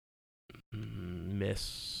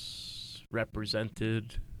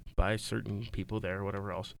misrepresented by certain people there or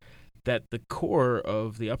whatever else, that the core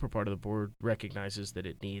of the upper part of the board recognizes that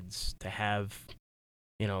it needs to have,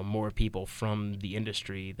 more people from the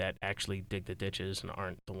industry that actually dig the ditches and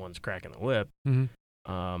aren't the ones cracking the whip,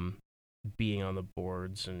 being on the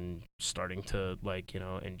boards and starting to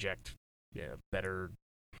inject better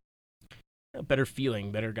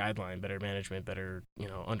feeling, better guideline, better management, better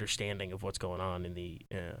understanding of what's going on in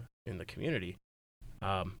the community.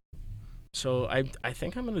 So I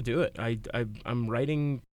think I'm gonna do it. I'm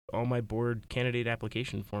writing all my board candidate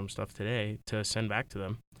application form stuff today to send back to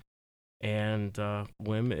them, and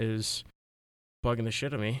Wim is bugging the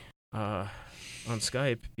shit out of me on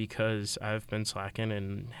Skype because I've been slacking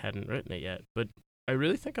and hadn't written it yet. But I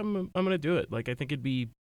really think I'm gonna do it. Like I think it'd be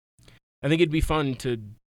fun to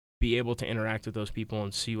be able to interact with those people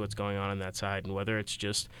and see what's going on that side, and whether it's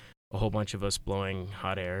just a whole bunch of us blowing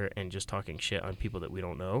hot air and just talking shit on people that we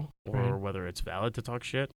don't know, or whether it's valid to talk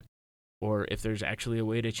shit, or if there's actually a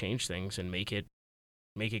way to change things and make it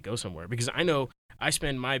go somewhere. Because I know I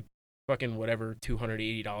spend my fucking whatever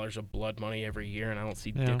 $280 of blood money every year, and I don't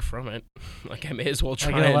see dick from it. Like I may as well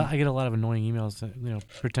try. I get a lot of annoying emails that,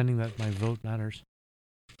 pretending that my vote matters.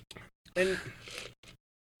 And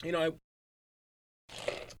I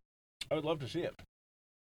would love to see it.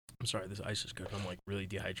 I'm sorry, this ice is good. I'm like really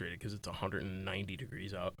dehydrated because it's 190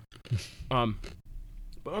 degrees out. But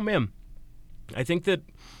oh man, I think that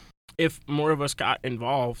if more of us got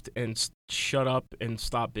involved and shut up and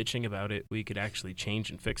stop bitching about it, we could actually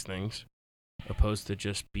change and fix things, opposed to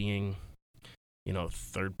just being,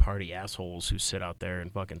 third-party assholes who sit out there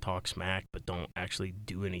and fucking talk smack but don't actually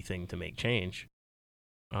do anything to make change.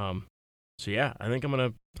 So yeah, I think I'm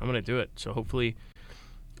gonna do it. So hopefully,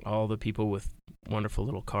 all the people with wonderful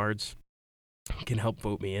little cards can help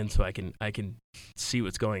vote me in, so I can see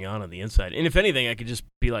what's going on the inside. And if anything, I could just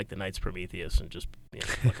be like the Knights Prometheus and just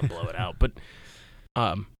fucking blow it out. But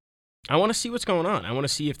I want to see what's going on. I want to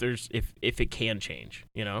see if it can change.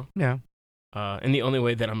 Yeah. And the only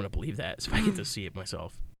way that I'm going to believe that is if I get to see it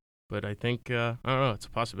myself. But I think I don't know. It's a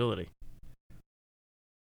possibility.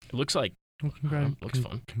 It looks like. Well, looks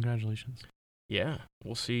fun. Congratulations. Yeah,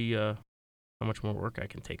 we'll see how much more work I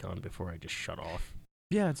can take on before I just shut off.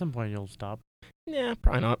 Yeah, at some point you'll stop. Yeah,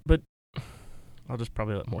 probably not, but I'll just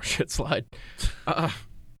probably let more shit slide. Yeah,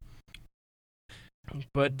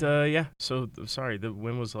 so sorry, the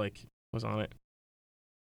Wim was on it.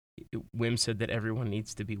 Wim said that everyone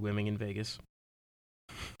needs to be Wimming in Vegas.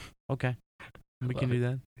 Okay. We can do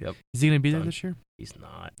that. Yep. Is he going to be there Done. this year? He's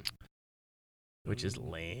not, which is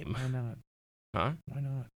lame. Why not? Huh? Why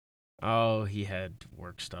not? Oh, he had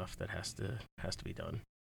work stuff that has to be done.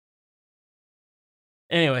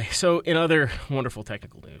 Anyway, so in other wonderful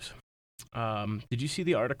technical news, did you see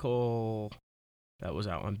the article that was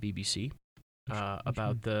out on BBC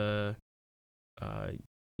about the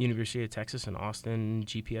University of Texas and Austin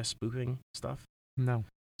GPS spoofing stuff? No.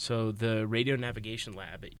 So the Radio Navigation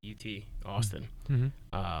Lab at UT Austin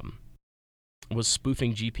was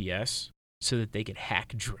spoofing GPS so that they could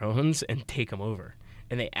hack drones and take them over.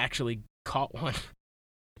 And they actually caught one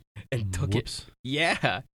and took it.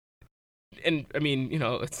 Yeah. And I mean,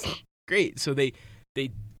 it's great. So they're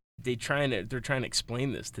trying to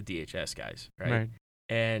explain this to DHS guys, right?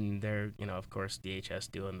 And they're, of course,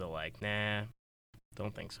 DHS doing the nah,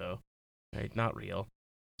 don't think so, right? Not real.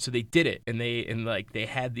 So they did it, and they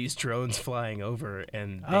had these drones flying over,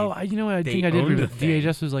 and I think I did read it.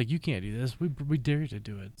 DHS was like, you can't do this. We dare you to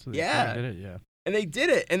do it. So they did it. Yeah. And they did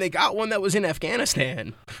it, and they got one that was in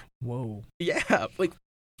Afghanistan. Whoa. Yeah,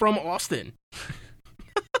 from Austin.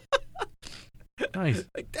 Nice.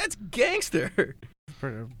 That's gangster.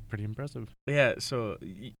 Pretty impressive. Yeah, so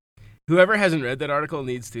whoever hasn't read that article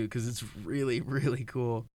needs to, because it's really, really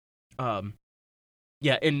cool.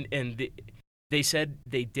 Yeah, and they said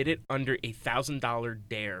they did it under a $1,000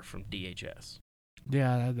 dare from DHS.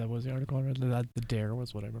 Yeah, that was the article I read. The dare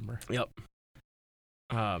was what I remember. Yep.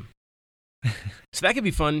 So that could be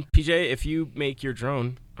fun. PJ, if you make your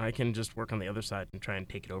drone, I can just work on the other side and try and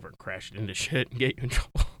take it over and crash it into shit and get you in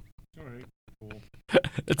trouble. All right, cool.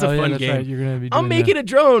 It's a fun game. Right. You're gonna be I'll make it a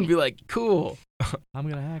drone. Be like, cool. I'm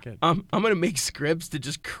gonna hack it. I'm gonna make scripts to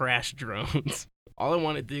just crash drones. All I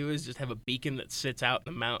want to do is just have a beacon that sits out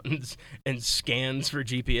in the mountains and scans for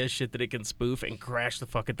GPS shit that it can spoof and crash the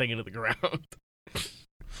fucking thing into the ground.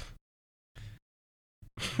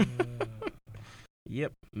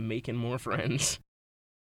 Yep, making more friends.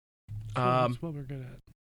 That's what we're good at.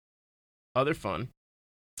 Other fun.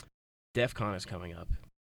 DEF CON is coming up.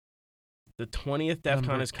 The 20th DEF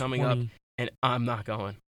CON is coming up, And I'm not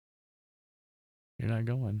going. You're not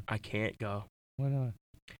going. I can't go Why not?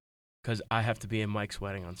 because I have to be in Mike's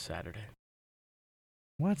wedding on Saturday.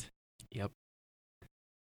 What? Yep.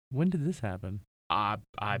 When did this happen? I'm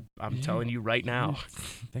Yeah. telling you right now.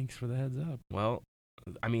 Thanks for the heads up. Well,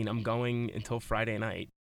 I mean, I'm going until Friday night,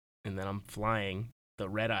 and then I'm flying the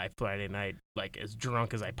red-eye Friday night, like, as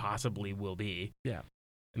drunk as I possibly will be. Yeah.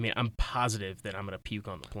 I mean, I'm positive that I'm going to puke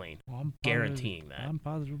on the plane. Well, I'm Guaranteeing that. I'm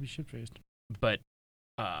positive we'll be shit-faced. But,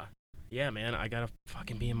 yeah, man, I got to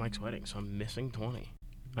fucking be in Mike's wedding, so I'm missing 20.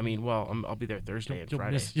 I mean, well, I'll be there Thursday and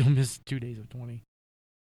Friday. You'll miss 2 days of 20.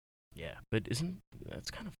 Yeah, but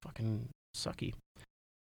that's kind of fucking sucky.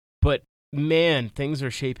 But, man, things are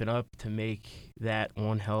shaping up to make that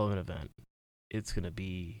one hell of an event. It's going to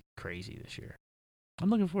be crazy this year. I'm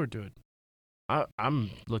looking forward to it.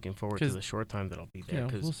 I'm looking forward to 'Cause, the short time that I'll be there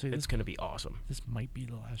because we'll see. it's going to be awesome. This might be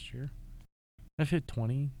the last year. I've hit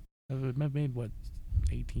 20. I've made,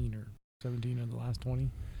 18 or 17 of the last 20.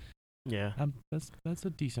 Yeah. That's a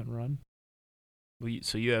decent run.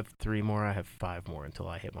 So you have 3 more. I have 5 more until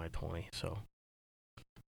I hit my 20. So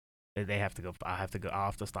they have to go. I have to go. I'll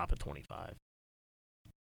have to stop at 25.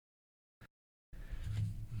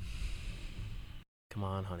 Come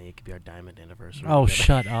on, honey. It could be our diamond anniversary. Oh, together.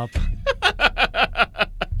 shut up.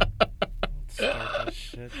 Start this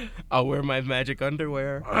shit. I'll wear my magic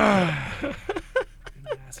underwear.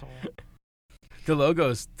 Asshole. The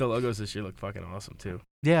logos this year look fucking awesome too.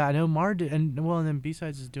 Yeah, I know Mar did, and then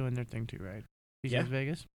B-Sides is doing their thing too, right? B-Sides Yeah.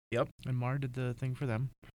 Vegas. Yep. And Mar did the thing for them.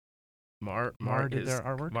 Mar did is their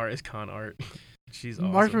artwork. Mar is con art. She's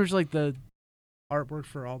awesome. Mar was like the artwork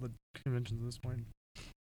for all the conventions at this point.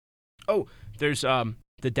 There's the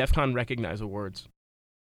DEF CON Recognize Awards.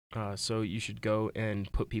 So you should go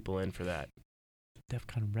and put people in for that. DEF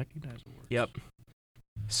CON Recognize Awards. Yep.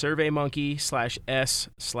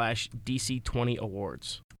 SurveyMonkey/S/DC20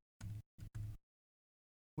 Awards.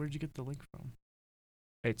 Where did you get the link from?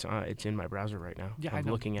 It's in my browser right now. Yeah, I'm I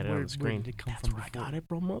know. looking at it Where- on the screen. Where did it come That's from where I before? got it,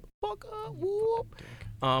 bro, motherfucker. Whoop. Dick.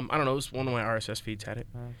 I don't know. It was one of my RSS feeds had it.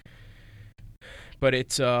 Uh, But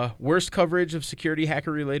it's worst coverage of security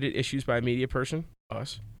hacker-related issues by a media person,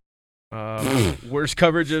 us. Worst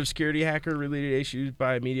coverage of security hacker-related issues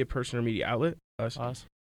by a media person or media outlet, us. us.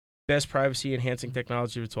 Best privacy-enhancing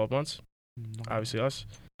technology of 12 months, No. obviously us.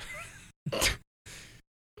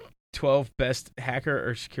 12 best hacker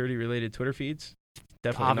or security-related Twitter feeds,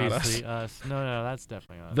 definitely Obviously not us. us. No, that's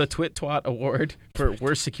definitely us. The Twit Twat Award for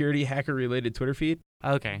worst security hacker-related Twitter feed,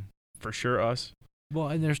 Okay. for sure us. Well,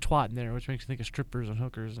 and there's twat in there, which makes me think of strippers and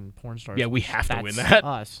hookers and porn stars. Yeah, we have to win That's that.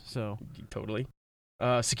 us. So, Totally.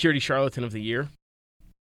 Security Charlatan of the Year,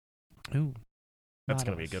 ooh, that's not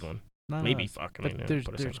going to be a us. good one. Not Maybe us. fuck. I But mean, there's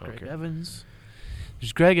put us in, I don't Greg care. Evans.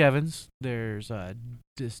 There's Greg Evans. There's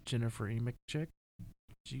this Jennifer Emick chick.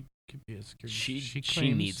 She could be a security. She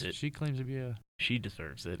claims, needs it. She claims to be a. She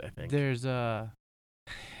deserves it, I think. There's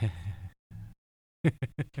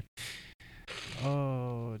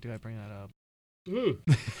oh, do I bring that up?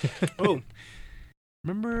 Oh.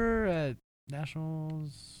 Remember at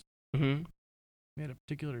Nationals, Mm-hmm. we had a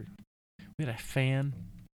fan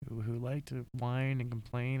who liked to whine and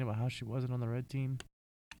complain about how she wasn't on the red team.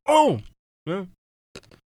 Oh! Yeah.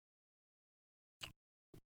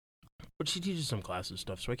 But she teaches some classes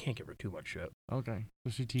stuff, so I can't give her too much shit. Okay,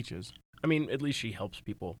 so she teaches. I mean, at least she helps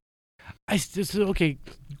people. Okay,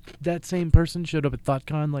 that same person showed up at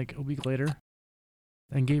ThoughtCon like a week later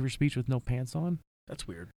and gave her speech with no pants on. That's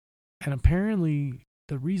weird. And apparently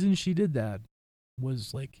the reason she did that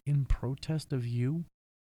was like in protest of you.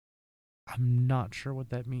 I'm not sure what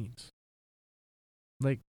that means.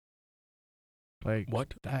 Like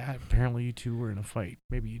What? apparently you two were in a fight.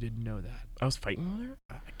 Maybe you didn't know that. I was fighting with her?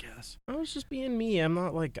 I guess. I was just being me. I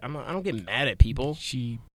don't get mad at people.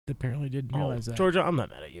 She apparently didn't realize that. Georgia, I'm not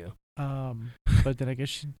mad at you. But then I guess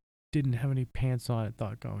she didn't have any pants on at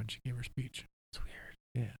ThoughtCon when she gave her speech. It's weird.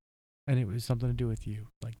 Yeah. And it was something to do with you.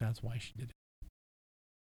 Like, that's why she did it.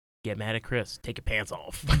 Get mad at Chris. Take your pants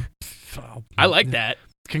off. Oh, I like that.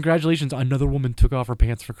 Congratulations. Another woman took off her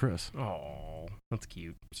pants for Chris. Oh, that's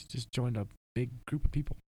cute. She just joined a big group of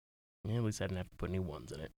people. Yeah, at least I didn't have to put any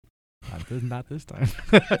ones in it. Not this time.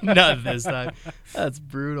 Not this time. That's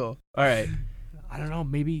brutal. All right. I don't know.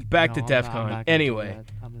 Maybe. Back to no, DEF I'm CON. not gonna do Anyway, that.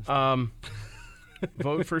 I'm just-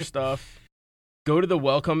 vote for stuff. Go to the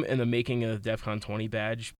welcome and the making of the DEF CON 20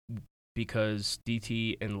 badge because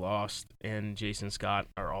DT and Lost and Jason Scott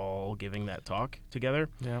are all giving that talk together.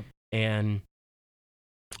 Yeah. And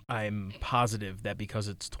I'm positive that because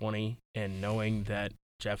it's 20 and knowing that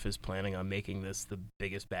Jeff is planning on making this the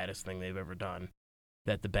biggest, baddest thing they've ever done,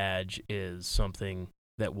 that the badge is something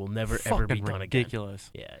that will never ever be Fucking done again.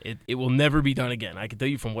 ridiculous. Yeah, it will never be done again. I can tell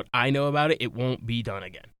you from what I know about it, it won't be done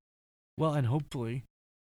again. Well, and hopefully,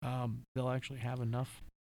 they'll actually have enough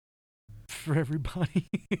for everybody.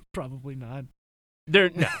 Probably not. No,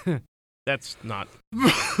 that's not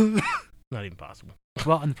even possible.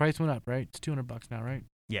 Well, and the price went up, right? It's $200 now, right?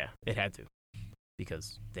 Yeah, it had to,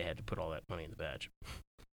 because they had to put all that money in the badge.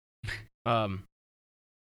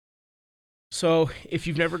 So if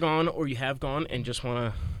you've never gone or you have gone and just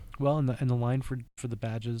want to, Well, and the line for the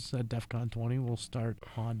badges at DEF CON 20 will start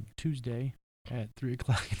on Tuesday at 3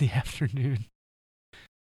 o'clock in the afternoon.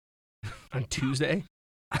 on Tuesday,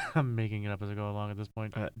 I'm making it up as I go along at this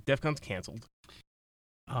point. DEF CON's canceled.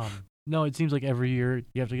 No, it seems like every year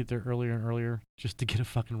you have to get there earlier and earlier just to get a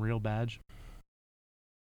fucking real badge.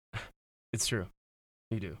 It's true,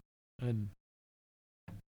 you do. And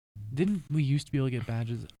didn't we used to be able to get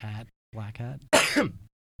badges at Black Hat?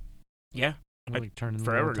 Yeah, Like turn in the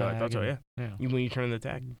forever little ago, I thought tag so. and- Yeah, when you turn in the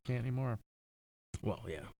tag. You can't anymore. Well,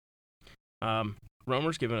 yeah.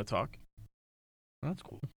 Romer's giving a talk. That's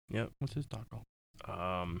cool. Yep. What's his talk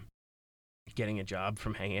called? Getting a job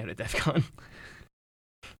from hanging out at DEF CON.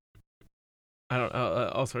 I don't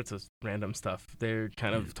all sorts of random stuff. They're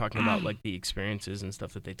kind of talking about like the experiences and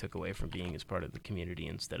stuff that they took away from being as part of the community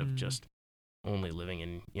instead of just only living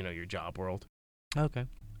in, your job world. Okay.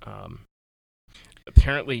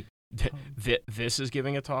 Apparently this is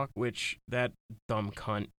giving a talk, which that dumb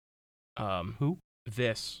cunt Who?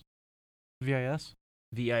 this VIS?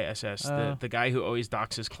 VISS, the guy who always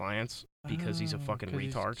docks his clients because he's a fucking 'cause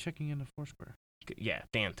he's retard. checking into Foursquare. Yeah,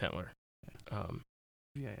 Dan Tentler.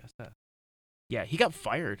 VIS. Yeah, he got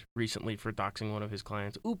fired recently for doxing one of his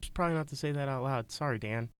clients. Oops, probably not to say that out loud. Sorry,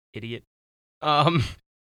 Dan, idiot. I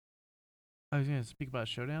was gonna speak about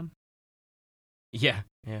Showdown. Yeah.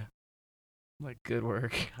 Like, Good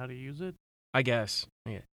work. how to use it. I guess.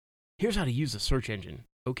 Yeah. Here's how to use the search engine.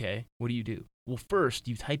 Okay, what do? Well, first,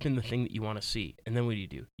 you type in the thing that you want to see, and then what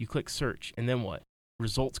do? You click search, and then what?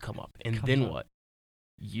 Results come up, and Comes then up. what?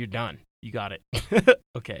 You're done. You got it.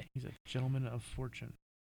 Okay. He's a gentleman of fortune.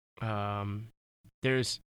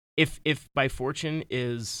 There's if by fortune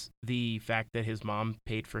is the fact that his mom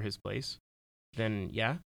paid for his place, then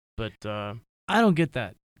yeah. But I don't get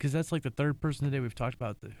that because that's like the third person today we've talked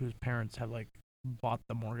about whose parents have like bought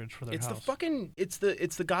the mortgage for their it's house. it's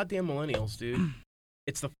the goddamn millennials, dude.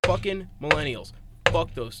 It's the fucking millennials.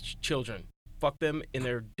 Fuck those children. Fuck them in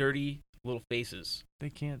their dirty little faces. They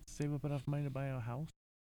can't save up enough money to buy a house.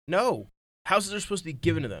 No. Houses are supposed to be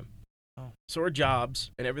given to them. Oh. So are jobs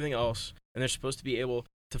and everything else. And they're supposed to be able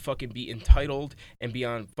to fucking be entitled and be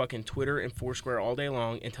on fucking Twitter and Foursquare all day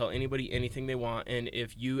long and tell anybody anything they want. And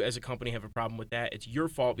if you as a company have a problem with that, it's your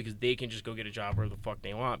fault because they can just go get a job wherever the fuck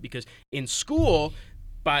they want. Because in school,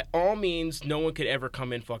 by all means, no one could ever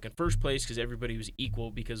come in fucking first place because everybody was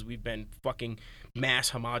equal because we've been fucking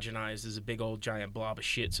mass homogenized as a big old giant blob of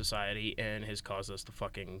shit society and has caused us to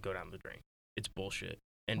fucking go down the drain. It's bullshit.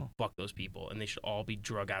 And fuck those people. And they should all be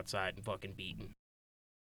drug outside and fucking beaten.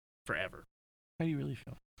 Forever. How do you really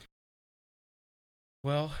feel?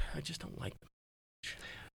 Well, I just don't like them.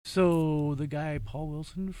 So the guy Paul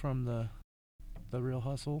Wilson from the Real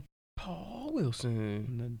Hustle Paul Wilson.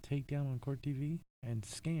 and then takedown on Court TV and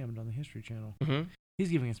scammed on the History Channel. Mm-hmm. He's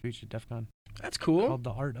giving a speech at DEF CON That's cool. called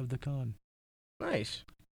The Art of the Con. Nice.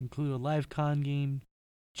 Include a live con game,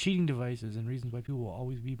 cheating devices, and reasons why people will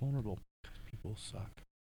always be vulnerable. People suck.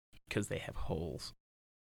 Because they have holes.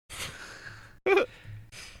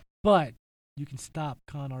 But you can stop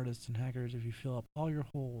con artists and hackers if you fill up all your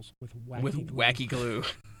holes with wacky glue. wacky glue.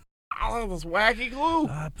 I love this wacky glue.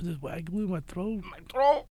 I put this wacky glue in my throat. My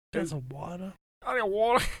throat. There's some water. I need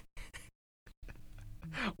water.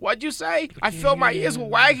 What'd you say? I filled my ears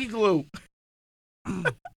with wacky glue.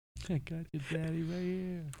 I got your daddy right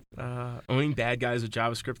here. Owning bad guys with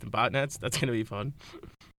JavaScript and botnets. That's gonna be fun.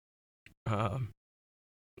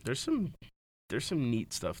 There's some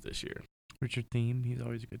neat stuff this year. Richard Thiem, he's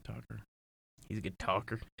always a good talker. He's a good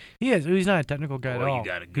talker. He is. He's not a technical guy at Boy, all. you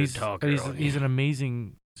got a good talker But on he's you. an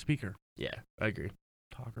amazing speaker. Yeah, I agree.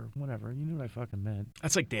 Talker, whatever. You knew what I fucking meant.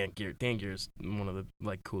 That's like Dan Gear. Dan Gear is one of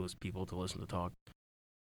the coolest people to listen to talk.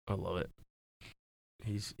 I love it.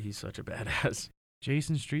 He's such a badass.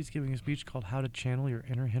 Jason Street's giving a speech called How to Channel Your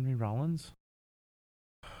Inner Henry Rollins.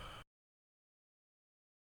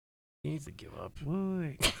 He needs to give up.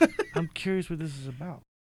 Wait. I'm curious what this is about.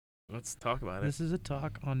 Let's talk about it. This is a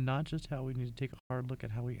talk on not just how we need to take a hard look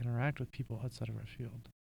at how we interact with people outside of our field.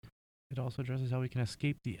 It also addresses how we can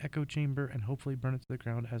escape the echo chamber and hopefully burn it to the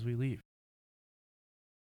ground as we leave.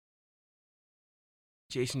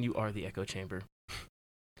 Jason, you are the echo chamber.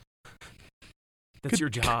 That's your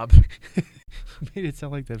job. Made it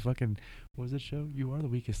sound like that fucking, what was that show? You Are the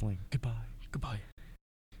Weakest Link. Goodbye. Goodbye.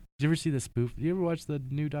 Did you ever see the spoof? Did you ever watch the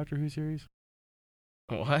new Doctor Who series?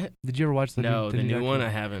 What? Did you ever watch the No, new, the new Doctor one Who? I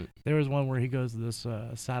haven't. There was one where he goes to this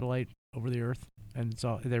satellite over the Earth, and it's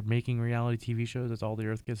all, they're making reality TV shows. That's all the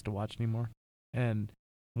Earth gets to watch anymore. And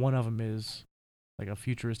one of them is like a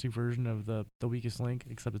futuristic version of the Weakest Link,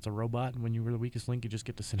 except it's a robot. And when you were the Weakest Link, you just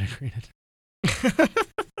get disintegrated.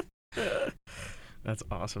 That's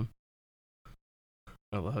awesome.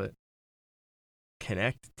 I love it.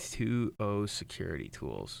 Connect 2.0 security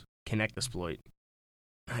tools. Connect exploit.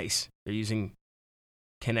 Nice. They're using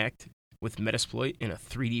Connect with Metasploit in a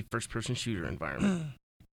 3D first-person shooter environment.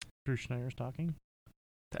 Drew Schneier's talking.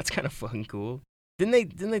 That's kind of fucking cool.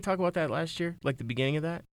 Didn't they talk about that last year? Like the beginning of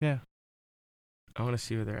that? Yeah. I want to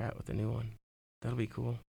see where they're at with the new one. That'll be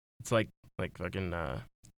cool. It's like fucking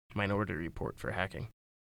Minority Report for hacking.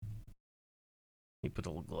 You put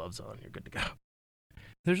the little gloves on, you're good to go.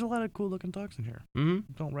 There's a lot of cool looking talks in here.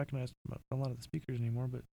 Mm-hmm. Don't recognize a lot of the speakers anymore,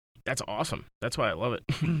 but That's awesome. That's why I love it.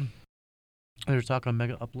 there's talk on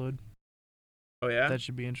Mega Upload. Oh yeah. That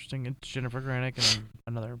should be interesting. It's Jennifer Granick and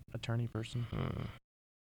another attorney person.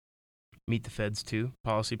 Meet the Feds 2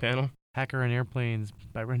 policy panel. Hacker and Airplanes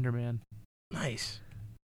by Renderman. Nice.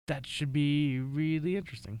 That should be really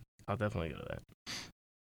interesting. I'll definitely go to that.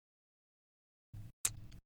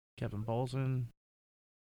 Kevin Paulson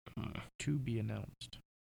Hmm. to be announced.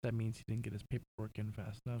 That means he didn't get his paperwork in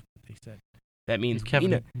fast enough. But they said That means Kevin,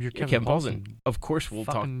 you're you're Kevin Paulson. Of course we'll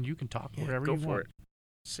talk. Fucking, you can talk Yeah, whatever go you for want. it.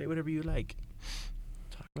 Say whatever you like.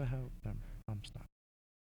 Talk about how I'm stop.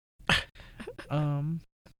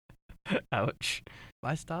 Ouch.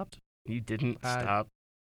 I stopped. You didn't I- stop.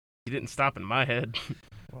 You didn't stop in my head.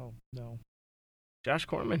 Well, no. Josh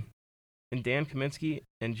Corman and Dan Kaminsky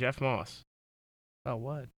and Jeff Moss. Oh,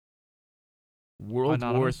 what? World War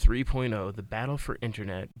Anonymous? 3.0, the battle for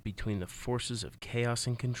internet between the forces of chaos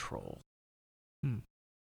and control. Doesn't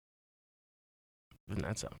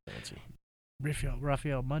that sound fancy?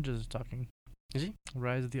 Raphael Munges is talking. Is he?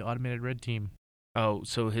 Rise of the Automated Red Team. Oh,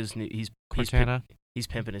 so he's Cortana. he's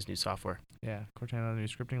pimping his new software. Yeah, Cortana, a new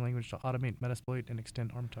scripting language to automate Metasploit and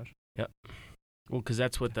extend Armitage. Well, because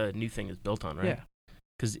that's what the new thing is built on, right? Yeah.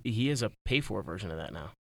 Because he has a pay-for version of that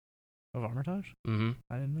now. Of Armitage? Mm-hmm.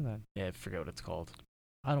 I didn't know that. Yeah, I forget what it's called.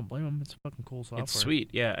 I don't blame him. It's fucking cool software. It's sweet.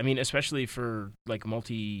 Yeah, I mean, especially for like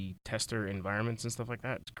multi-tester environments and stuff like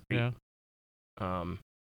that. It's great. Yeah. I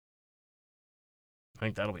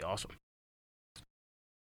think that'll be awesome.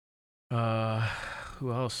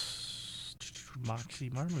 Who else? Moxie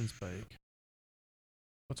Marlinspike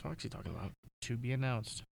What's Moxie talking about? to be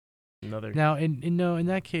announced. Another. Now, in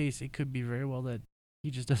that case, it could be very well that he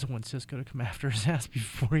just doesn't want Cisco to come after his ass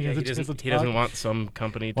before he Yeah, has he a chance to doesn't. talk. He doesn't want some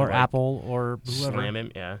company to or like, Apple or whoever. slam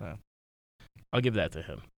him. Yeah, Yeah. I'll give that to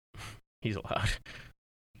him. He's allowed.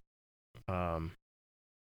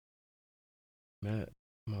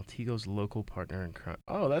 Maltego's local partner in crime.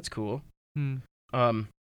 Oh, that's cool.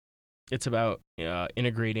 It's about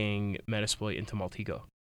integrating Metasploit into Maltego.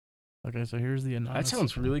 Okay, so here's the anonymous. That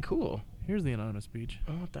sounds really cool. Here's the anonymous speech.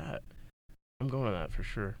 I want that. I'm going to that for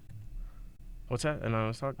sure. What's that?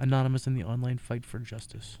 Anonymous talk? Anonymous in the online fight for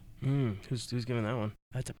justice. Who's giving that one?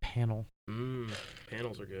 That's a panel.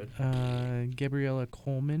 Panels are good. Gabriella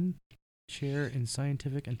Coleman, chair in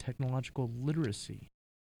scientific and technological literacy,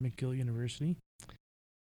 McGill University.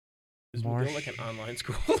 Is Marsh- McGill like an online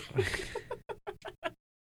school?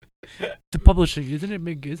 The publishing isn't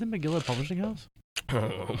McGill a publishing house?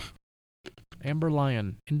 Oh. Amber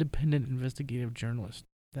Lyon, independent investigative journalist.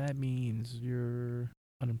 That means you're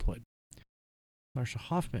unemployed. Marsha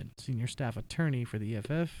Hoffman, senior staff attorney for the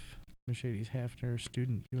EFF. Mercedes Hafner,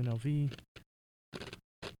 student UNLV.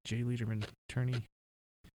 Jay Lederman, attorney.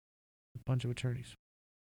 A bunch of attorneys.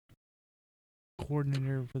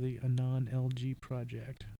 Coordinator for the Anon LG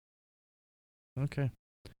project. Okay.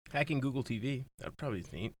 Hacking Google TV. That probably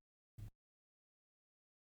is neat.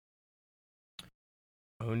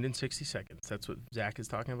 Owned in 60 seconds. That's what Zach is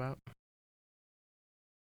talking about.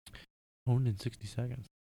 Owned in 60 seconds.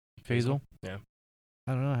 Faisal? Yeah.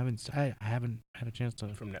 I don't know. I haven't had a chance to.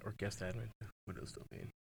 From network guest admin. What does that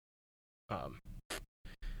mean?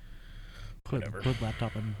 Put Whatever.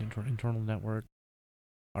 laptop on internal network.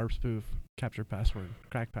 ARP spoof. Capture password.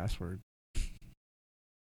 Crack password.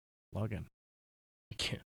 Log in.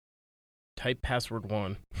 Type password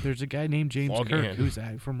 1. There's a guy named James Log Kirk in. who's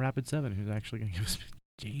from Rapid 7 who's actually going to give us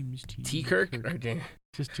James T. Kirk? Or Dan-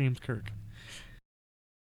 Just James Kirk.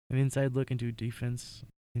 An inside look into defense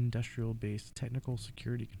industrial based technical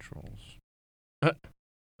security controls.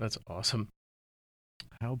 That's awesome.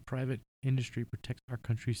 how private industry protects our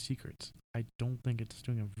country's secrets. I don't think it's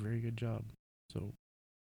doing a very good job. So,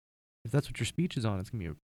 if that's what your speech is on, it's gonna be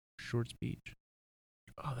a short speech.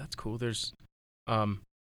 Oh, that's cool. There's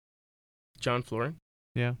John Florin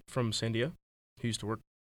Yeah. from Sandia, who used to work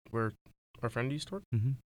where our friend used to work,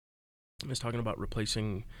 Mm-hmm. is talking about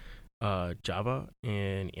replacing Java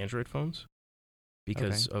in Android phones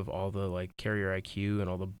because of all the like carrier IQ and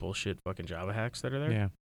all the bullshit fucking Java hacks that are there. Yeah.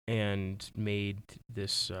 And made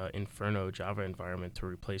this Inferno Java environment to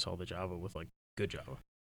replace all the Java with like good Java.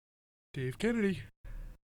 Dave Kennedy.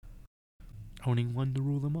 Owning one to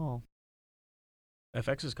rule them all.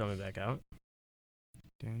 FX is coming back out.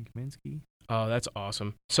 Danny Kaminsky. Oh, that's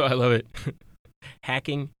awesome. So I love it.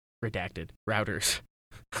 Hacking, redacted. Routers,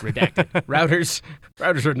 redacted.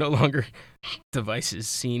 Routers are no longer devices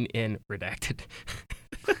seen in redacted.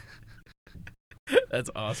 That's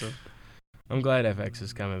awesome. I'm glad FX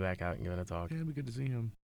is coming back out and giving a talk. Yeah, it'd be good to see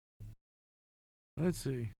him. Let's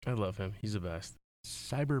see. I love him. He's the best.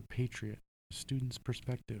 Cyber Patriot. Student's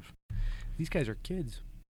perspective. These guys are kids.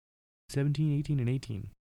 17, 18, and 18.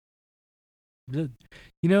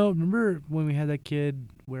 Remember when we had that kid?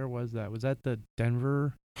 Where was that? Was that the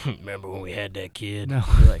Denver? Remember when we had that kid? No.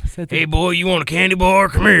 You're like, Was that the- hey boy, you want a candy bar?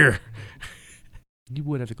 Come here. You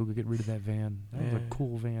would have to go get rid of that van. That was Yeah. a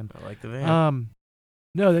cool van. I like the van.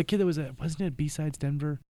 No, that kid that was at, wasn't it B-Sides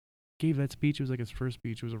Denver? Gave that speech. It was like his first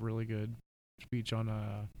speech. It was a really good speech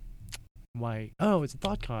on why. Oh, it's a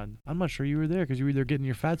ThoughtCon. I'm not sure you were there because you were either getting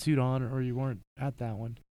your fat suit on or you weren't at that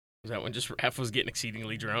one. Was that when just Raph was getting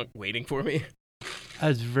exceedingly drunk, waiting for me?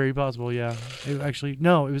 That's very possible. Yeah. It actually,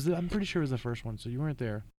 no, it was. I'm pretty sure it was the first one. So you weren't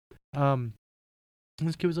there.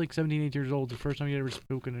 This kid was like 17, 18 years old. The first time he had ever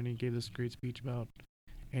spoken, and he gave this great speech about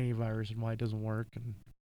antivirus and why it doesn't work, and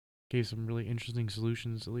gave some really interesting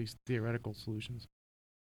solutions, at least theoretical solutions.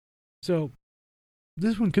 So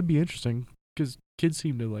this one could be interesting because kids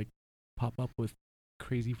seem to like pop up with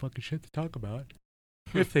crazy fucking shit to talk about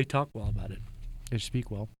if they talk well about it. They speak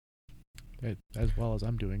well, as well as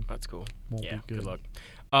I'm doing. That's cool. Won't Yeah, be good luck.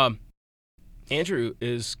 Andrew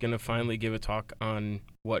is going to finally give a talk on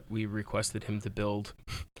what we requested him to build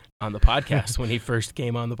on the podcast when he first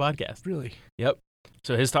came on the podcast. Really Yep.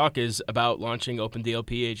 So his talk is about launching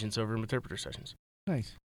OpenDLP agents over interpreter sessions.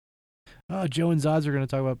 nice. Joe and Zods are going to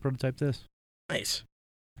talk about prototype this. Nice.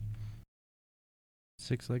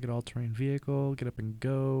 6-legged all-terrain vehicle, get up and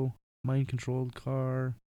go, mind-controlled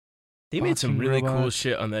car, They made some Boxing really cool robots.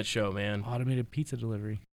 shit on that show, man. automated pizza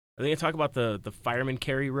delivery. Are they going to talk about the fireman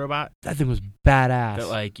carry robot That thing was badass. that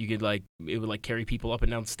like you could like it would like carry people up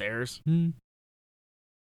and down stairs?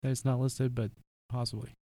 That's not listed, but possibly.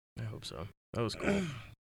 I hope so. That was cool.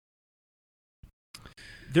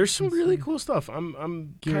 There's some really cool stuff. I'm kind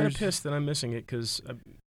of Gears. pissed that I'm missing it because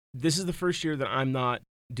this is the first year that I'm not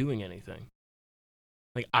doing anything.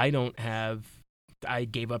 Like I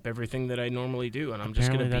gave up everything that I normally do, and I'm just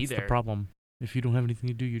Apparently gonna be that's there. the problem. If you don't have anything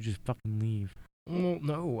to do, you just fucking leave. Well,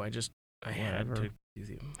 no, I had Whatever. to.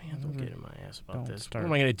 Man, don't get in my ass about Don't this. start. What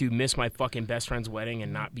am I gonna do? Miss my fucking best friend's wedding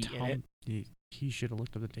and not be in it? He should have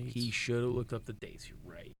looked up the dates. He should have looked up the dates. You're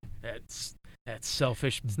right. That's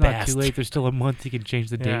selfish. It's not too late. There's still a month. He can change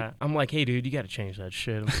the date. Yeah, I'm like, hey, dude, you got to change that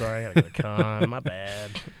shit. I'm sorry, I got to go to con. My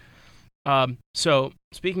bad. So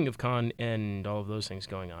speaking of con and all of those things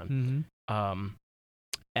going on, Mm-hmm.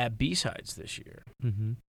 At B-Sides this year,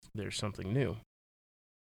 Mm-hmm. there's something new.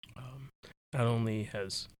 Not only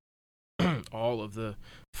has all of the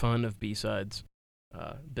fun of B-Sides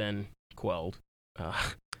been quelled,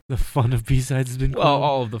 The fun of B-Sides has been well, cool.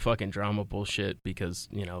 all of the fucking drama bullshit because,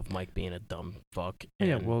 of Mike being a dumb fuck.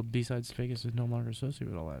 Yeah, and- well, B-Sides Vegas is no longer associated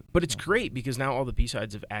with all that. But it's so. great because now all the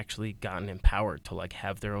B-Sides have actually gotten empowered to like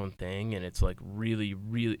have their own thing, and it's like really,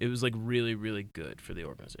 really, it was like really, really good for the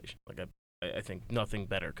organization. Like I think nothing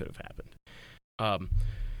better could have happened.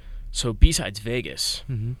 So B-Sides Vegas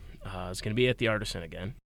Mhm. is going to be at the Artisan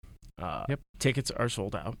again. Yep. Tickets are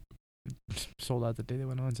sold out. Sold out the day they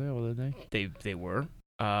went on sale, didn't they? They were.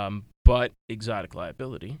 But Exotic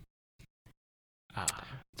Liability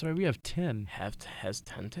Sorry, we have 10. has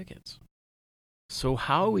 10 tickets. So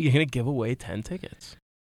how are we going to give away 10 tickets?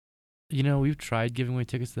 We've tried giving away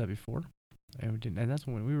tickets to that before, and we didn't. And that's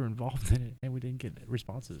when we were involved in it, and we didn't get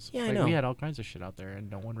responses. Yeah, I Like, know. We had all kinds of shit out there, and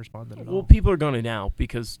no one responded at Well, all. people are going to now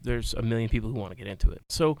because there's a million people who want to get into it.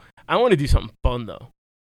 So I want to do something fun though.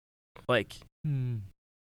 Like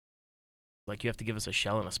you have to give us a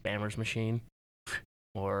shell and a spammers machine,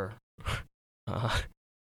 or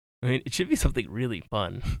it should be something really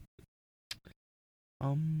fun.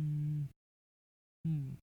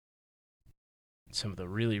 Some of the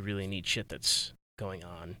really, really neat shit that's going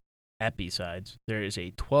on at B-Sides, there is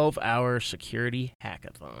a 12-hour security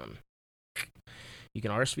hackathon. You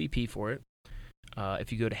can RSVP for it.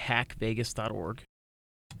 If you go to hackvegas.org,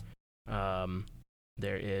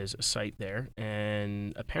 there is a site there,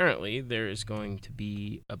 and apparently there is going to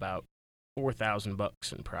be about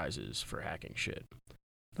 $4,000 in prizes for hacking shit.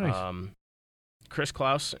 Nice. Chris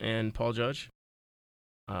Klaus and Paul Judge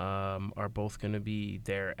are both going to be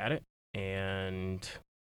there at it, and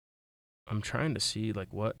I'm trying to see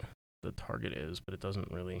like what the target is, but it doesn't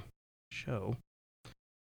really show.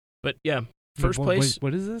 But yeah, first place.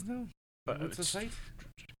 What is this now? What's the site?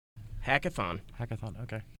 Hackathon. Hackathon.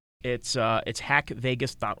 Okay. It's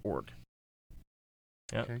hackvegas.org.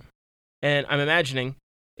 Yeah. Okay. And I'm imagining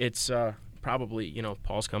it's probably,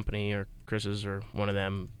 Paul's company or Chris's or one of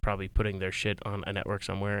them probably putting their shit on a network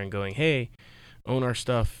somewhere and going, hey, own our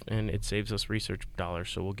stuff, and it saves us research dollars,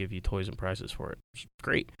 so we'll give you toys and prizes for it. It's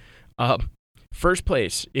great. First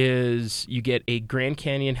place is you get a Grand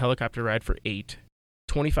Canyon helicopter ride for 8,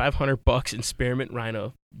 $2,500 in Spearmint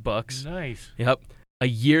Rhino bucks. Nice. Yep. A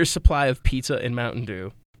year's supply of pizza and Mountain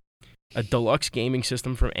Dew, a deluxe gaming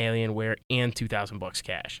system from Alienware, and $2,000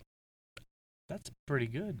 cash. That's pretty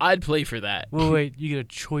good. I'd play for that. Well, wait, you get a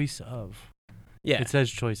choice of. Yeah. It says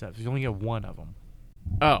choice of. You only get one of them.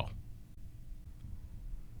 Oh.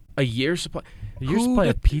 A year's supply. A year's supply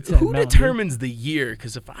of pizza. Who and Mountain determines the year?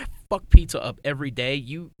 Because if I fuck pizza up every day,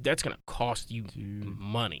 that's gonna cost you Dude.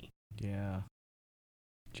 money, Yeah.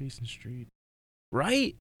 Jason Street.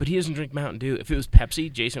 right? But he doesn't drink Mountain Dew. If it was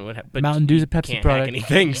Pepsi, Jason would have. But Mountain Dew's a Pepsi can't product. hack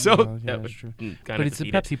anything, so Well, yeah, that that's would true. kind But of it's a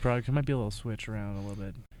defeat it. Pepsi product. There might be a little switch around a little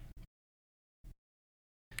bit.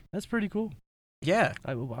 That's pretty cool. Yeah.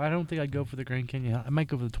 I don't think I'd go for the Grand Canyon. I might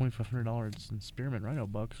go for the $2,500 in Spearmint Rhino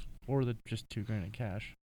bucks, or the just $2,000 in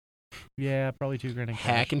cash. Yeah, probably $2,000 in cash.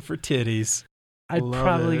 Hacking for titties. I'd Love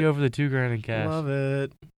probably it. go for the $2,000 in cash. Love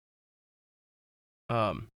it.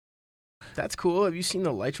 That's cool. Have you seen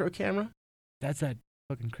the Lytro camera? That's that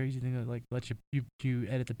fucking crazy thing that like lets you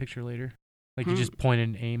edit the picture later. Like you Hmm. just point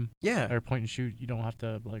and aim Yeah. or point and shoot. You don't have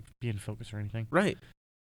to like be in focus or anything. Right.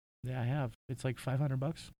 Yeah, I have. It's like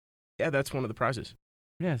 $500. Yeah, that's one of the prizes.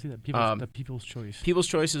 Yeah, see that people's choice. People's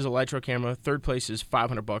Choice is a Lytro camera. Third place is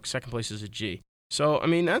 $500. Second place is a G. So I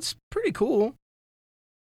mean that's pretty cool.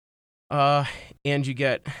 And you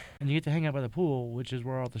get And you get to hang out by the pool, which is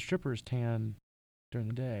where all the strippers tan during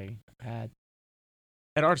the day at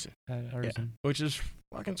Artisan, Artisan. which is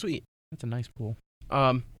fucking sweet. That's a nice pool.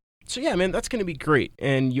 So yeah, man, that's gonna be great.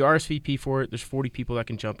 And you RSVP for it. There's 40 people that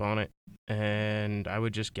can jump on it, and I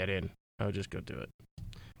would just get in. I would just go do it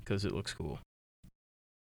because it looks cool.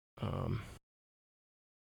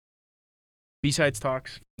 B-Sides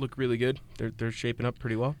talks look really good. They're shaping up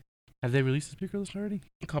pretty well. Have they released the speaker list already?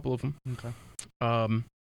 A couple of them. Okay.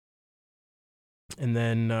 And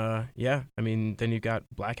then I mean, then you've got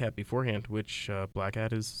Black Hat beforehand, which Black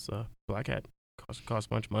Hat is Black Hat costs a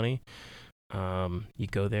bunch of money. You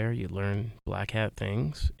go there, you learn Black Hat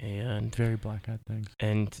things, and Very Black Hat things.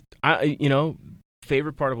 And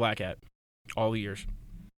favorite part of Black Hat all the years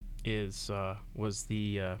was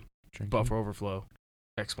the Drinking. buffer overflow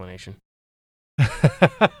explanation,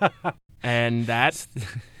 and that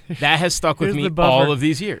has stuck with Here's me the buffer. all of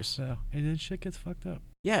these years. So, and then shit gets fucked up.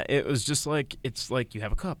 Yeah, it was just like it's like you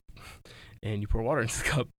have a cup, and you pour water into the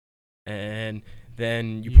cup, and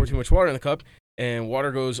then you pour too much water in the cup, and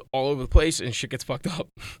water goes all over the place, and shit gets fucked up.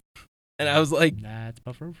 And I was like, That's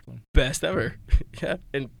buffer overflow. best ever. Yeah,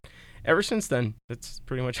 and ever since then, that's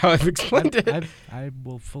pretty much how I've explained it. I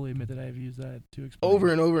will fully admit that I've used that to explain. Over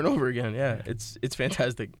and over and over again. Yeah, it's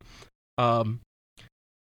fantastic.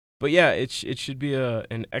 But yeah, it should be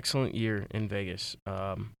an excellent year in Vegas.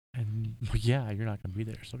 And well, yeah, you're not gonna be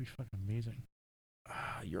there, so it'll be fucking amazing.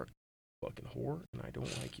 You're a fucking whore, and I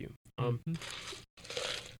don't like you. Mhm.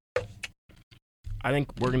 I think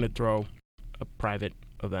we're gonna throw a private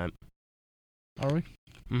event. Are we?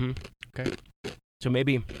 Mm-hmm. Okay. So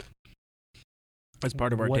maybe as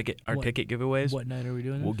part of our What- ticket what- giveaways, What night are we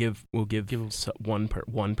doing? we'll this? give one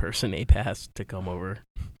person a pass to come over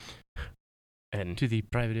and to the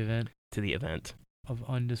private event to the event. of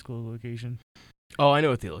undisclosed location. Oh, I know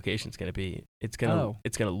what the location's gonna be. It's gonna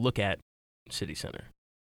Oh. look at City Center.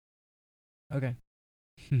 Okay.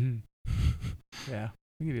 Yeah,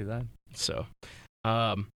 we can do that. So,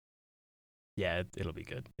 yeah, it'll be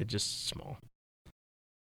good. It's just small.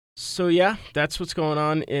 So yeah, that's what's going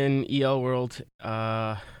on in EL world.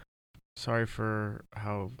 Sorry for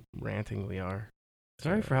how ranting we are.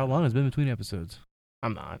 Sorry for how long it's been between episodes.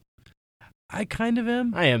 I'm not. I kind of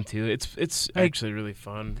am. I am too. It's Like, actually really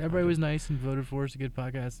fun. Everybody was nice and voted for us a good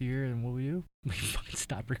podcast of the year, and what we do? We fucking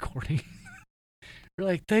stopped recording. We're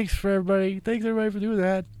like, thanks everybody for doing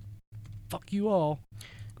that. Fuck you all.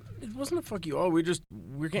 It wasn't a fuck you all. We're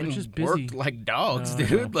getting just busy. worked like dogs, No, I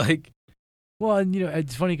dude. know. Like, Well, and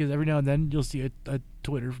it's funny because every now and then you'll see a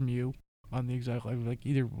Twitter from you on the exact like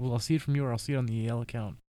either I'll see it from you or I'll see it on the Yale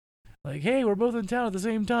account. Like, hey, we're both in town at the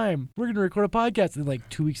same time. We're gonna record a podcast, and like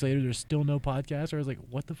 2 weeks later, there's still no podcast. Or I was like,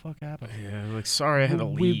 what the fuck happened? yeah, like sorry I had to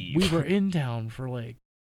leave. We were in town for like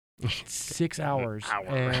 6 hours, Hour.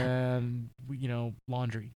 and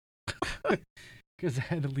laundry because I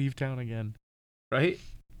had to leave town again. right?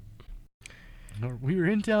 We were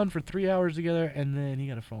in town for 3 hours together, and then he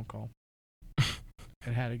got a phone call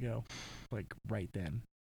and had to go, like right then.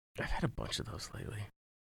 I've had a bunch of those lately.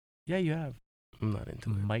 Yeah, you have. I'm not into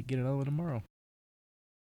it. Might get another one tomorrow.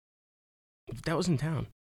 That was in town.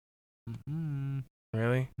 Mm-hmm.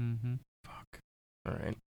 Really? Mm-hmm. Fuck. All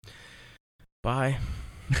right. Bye.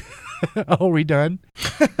 Oh, we done?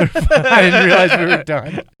 I didn't realize we were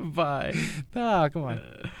done. Bye. Ah, come on.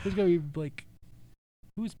 There's gonna be like,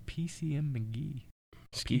 who's PCM McGee?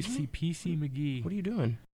 Excuse me? PC McGee. What are you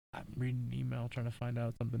doing? I'm reading an email trying to find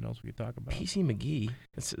out something else we could talk about. PC McGee.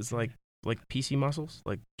 It's like PC muscles?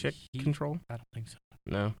 Like chick control? I don't think so.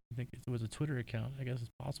 No. I think it was a Twitter account. I guess it's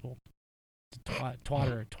possible. It's a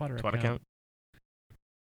Twatter Twat account?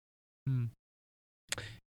 Hmm.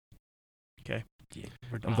 Okay. Yeah,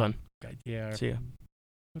 I'm done. Yeah. See ya.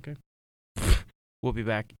 Okay. We'll be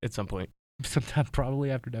back at some point. Sometime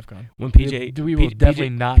probably after DEF CON. When PJ... We will definitely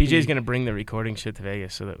not PJ's be. going to bring the recording shit to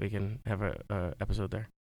Vegas so that we can have a episode there.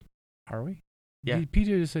 Are we? Yeah. PJ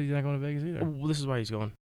just said he's not going to Vegas either. Well, this is why he's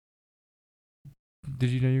going. Did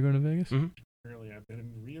you know you're going to Vegas? Mm-hmm. Apparently, I've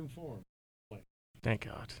been reinformed. Thank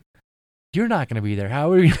God. You're not going to be there.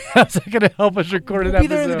 How's that going to help us record an We'll be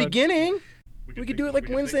episode? there in the beginning. We could do it like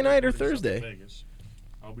Wednesday night or Thursday. Vegas.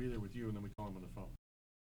 I'll be there with you, and then we call him on the phone.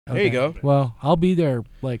 There you go. Well, I'll be there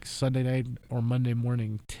like Sunday night or Monday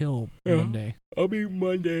morning till Yeah. Monday. I'll be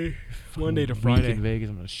Monday to Week Friday. in Vegas.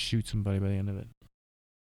 I'm going to shoot somebody by the end of it.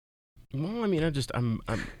 Well, I mean,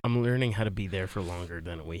 I'm learning how to be there for longer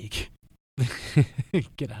than a week.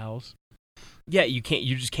 Get a house. Yeah, you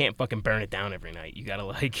just can't fucking burn it down every night. You gotta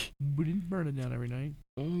like, We didn't burn it down every night.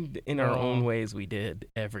 in our own ways, we did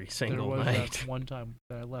every single There was night. that one time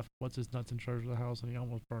that I left what's his nuts in charge of the house, and he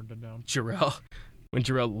almost burned it down. When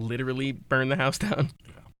Jarrell literally burned the house down.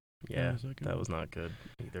 Yeah, Wait a second. that was not good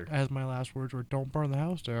either. As my last words were, "Don't burn the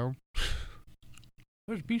house down."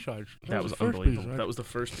 There's B-sides. That was the first unbelievable. B-side. That was the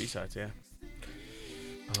first B-sides, yeah.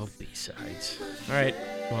 Oh, B-sides. All right.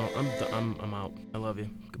 Well, I'm out. I love you.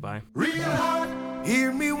 Goodbye. Real hot,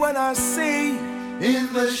 hear me when I say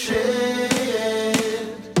in the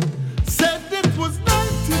shade. Said it was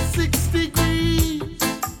 96 degrees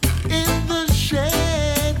in the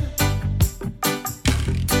shade.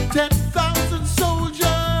 10,000 soldiers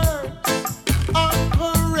on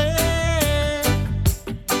parade.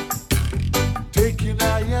 Taking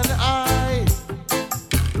eye and eye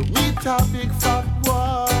to meet a big fat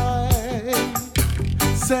boy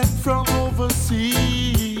sent from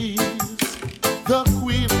overseas, the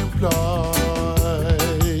Queen employed.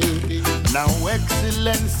 Now,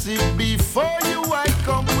 Excellency, before you I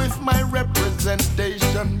come with my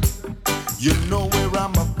representation. You know where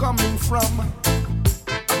I'm coming from.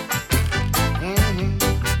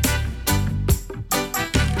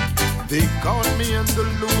 They caught me in the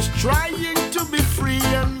loose, trying to be free,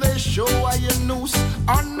 and they show I a noose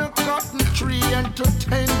on a cotton tree.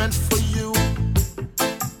 Entertainment for you,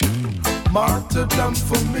 martyrdom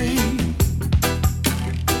for me.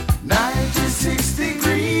 96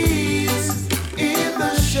 degrees in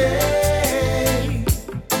the shade.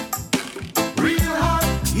 Real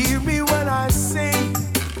hot, hear me when I sing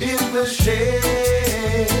in the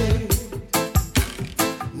shade.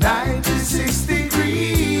 96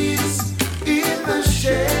 degrees in the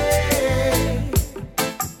shade.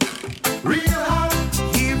 Real hot,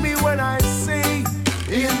 hear me when I sing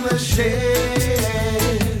in the shade.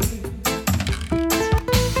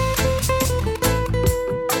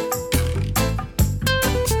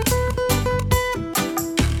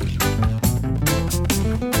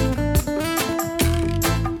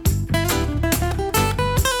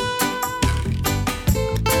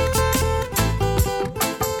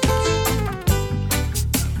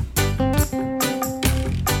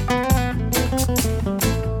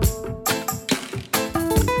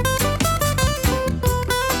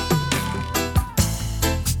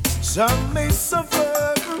 Some may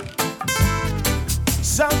suffer,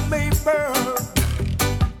 some may burn,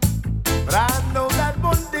 but I know that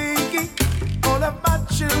one day all of my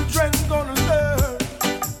children gonna learn.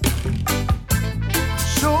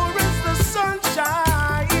 Sure as the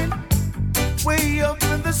sunshine way up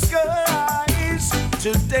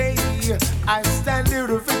today I stand here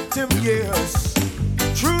a victim, yes.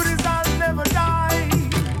 Truth is I'll never die.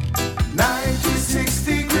 96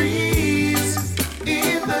 degrees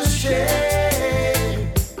in the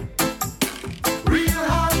shade. Real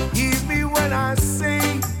hot, hear me when I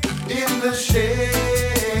sing in the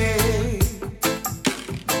shade.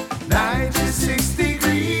 96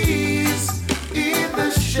 degrees in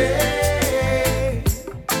the shade.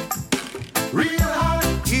 Real hot,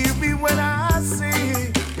 hear me when I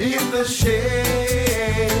sing in the shade.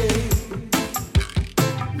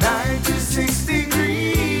 96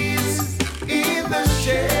 degrees in the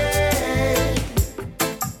shade.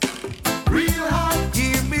 Real hot,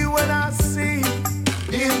 hear me when I sing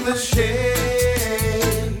in the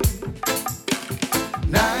shade.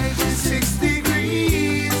 96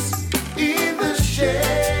 degrees in the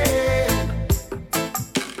shade.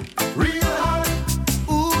 Real hot,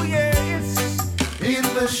 ooh yes, in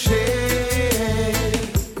the shade.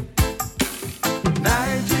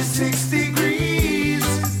 96 degrees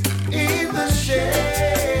in the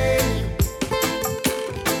shade.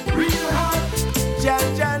 Real hot, ja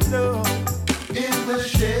ja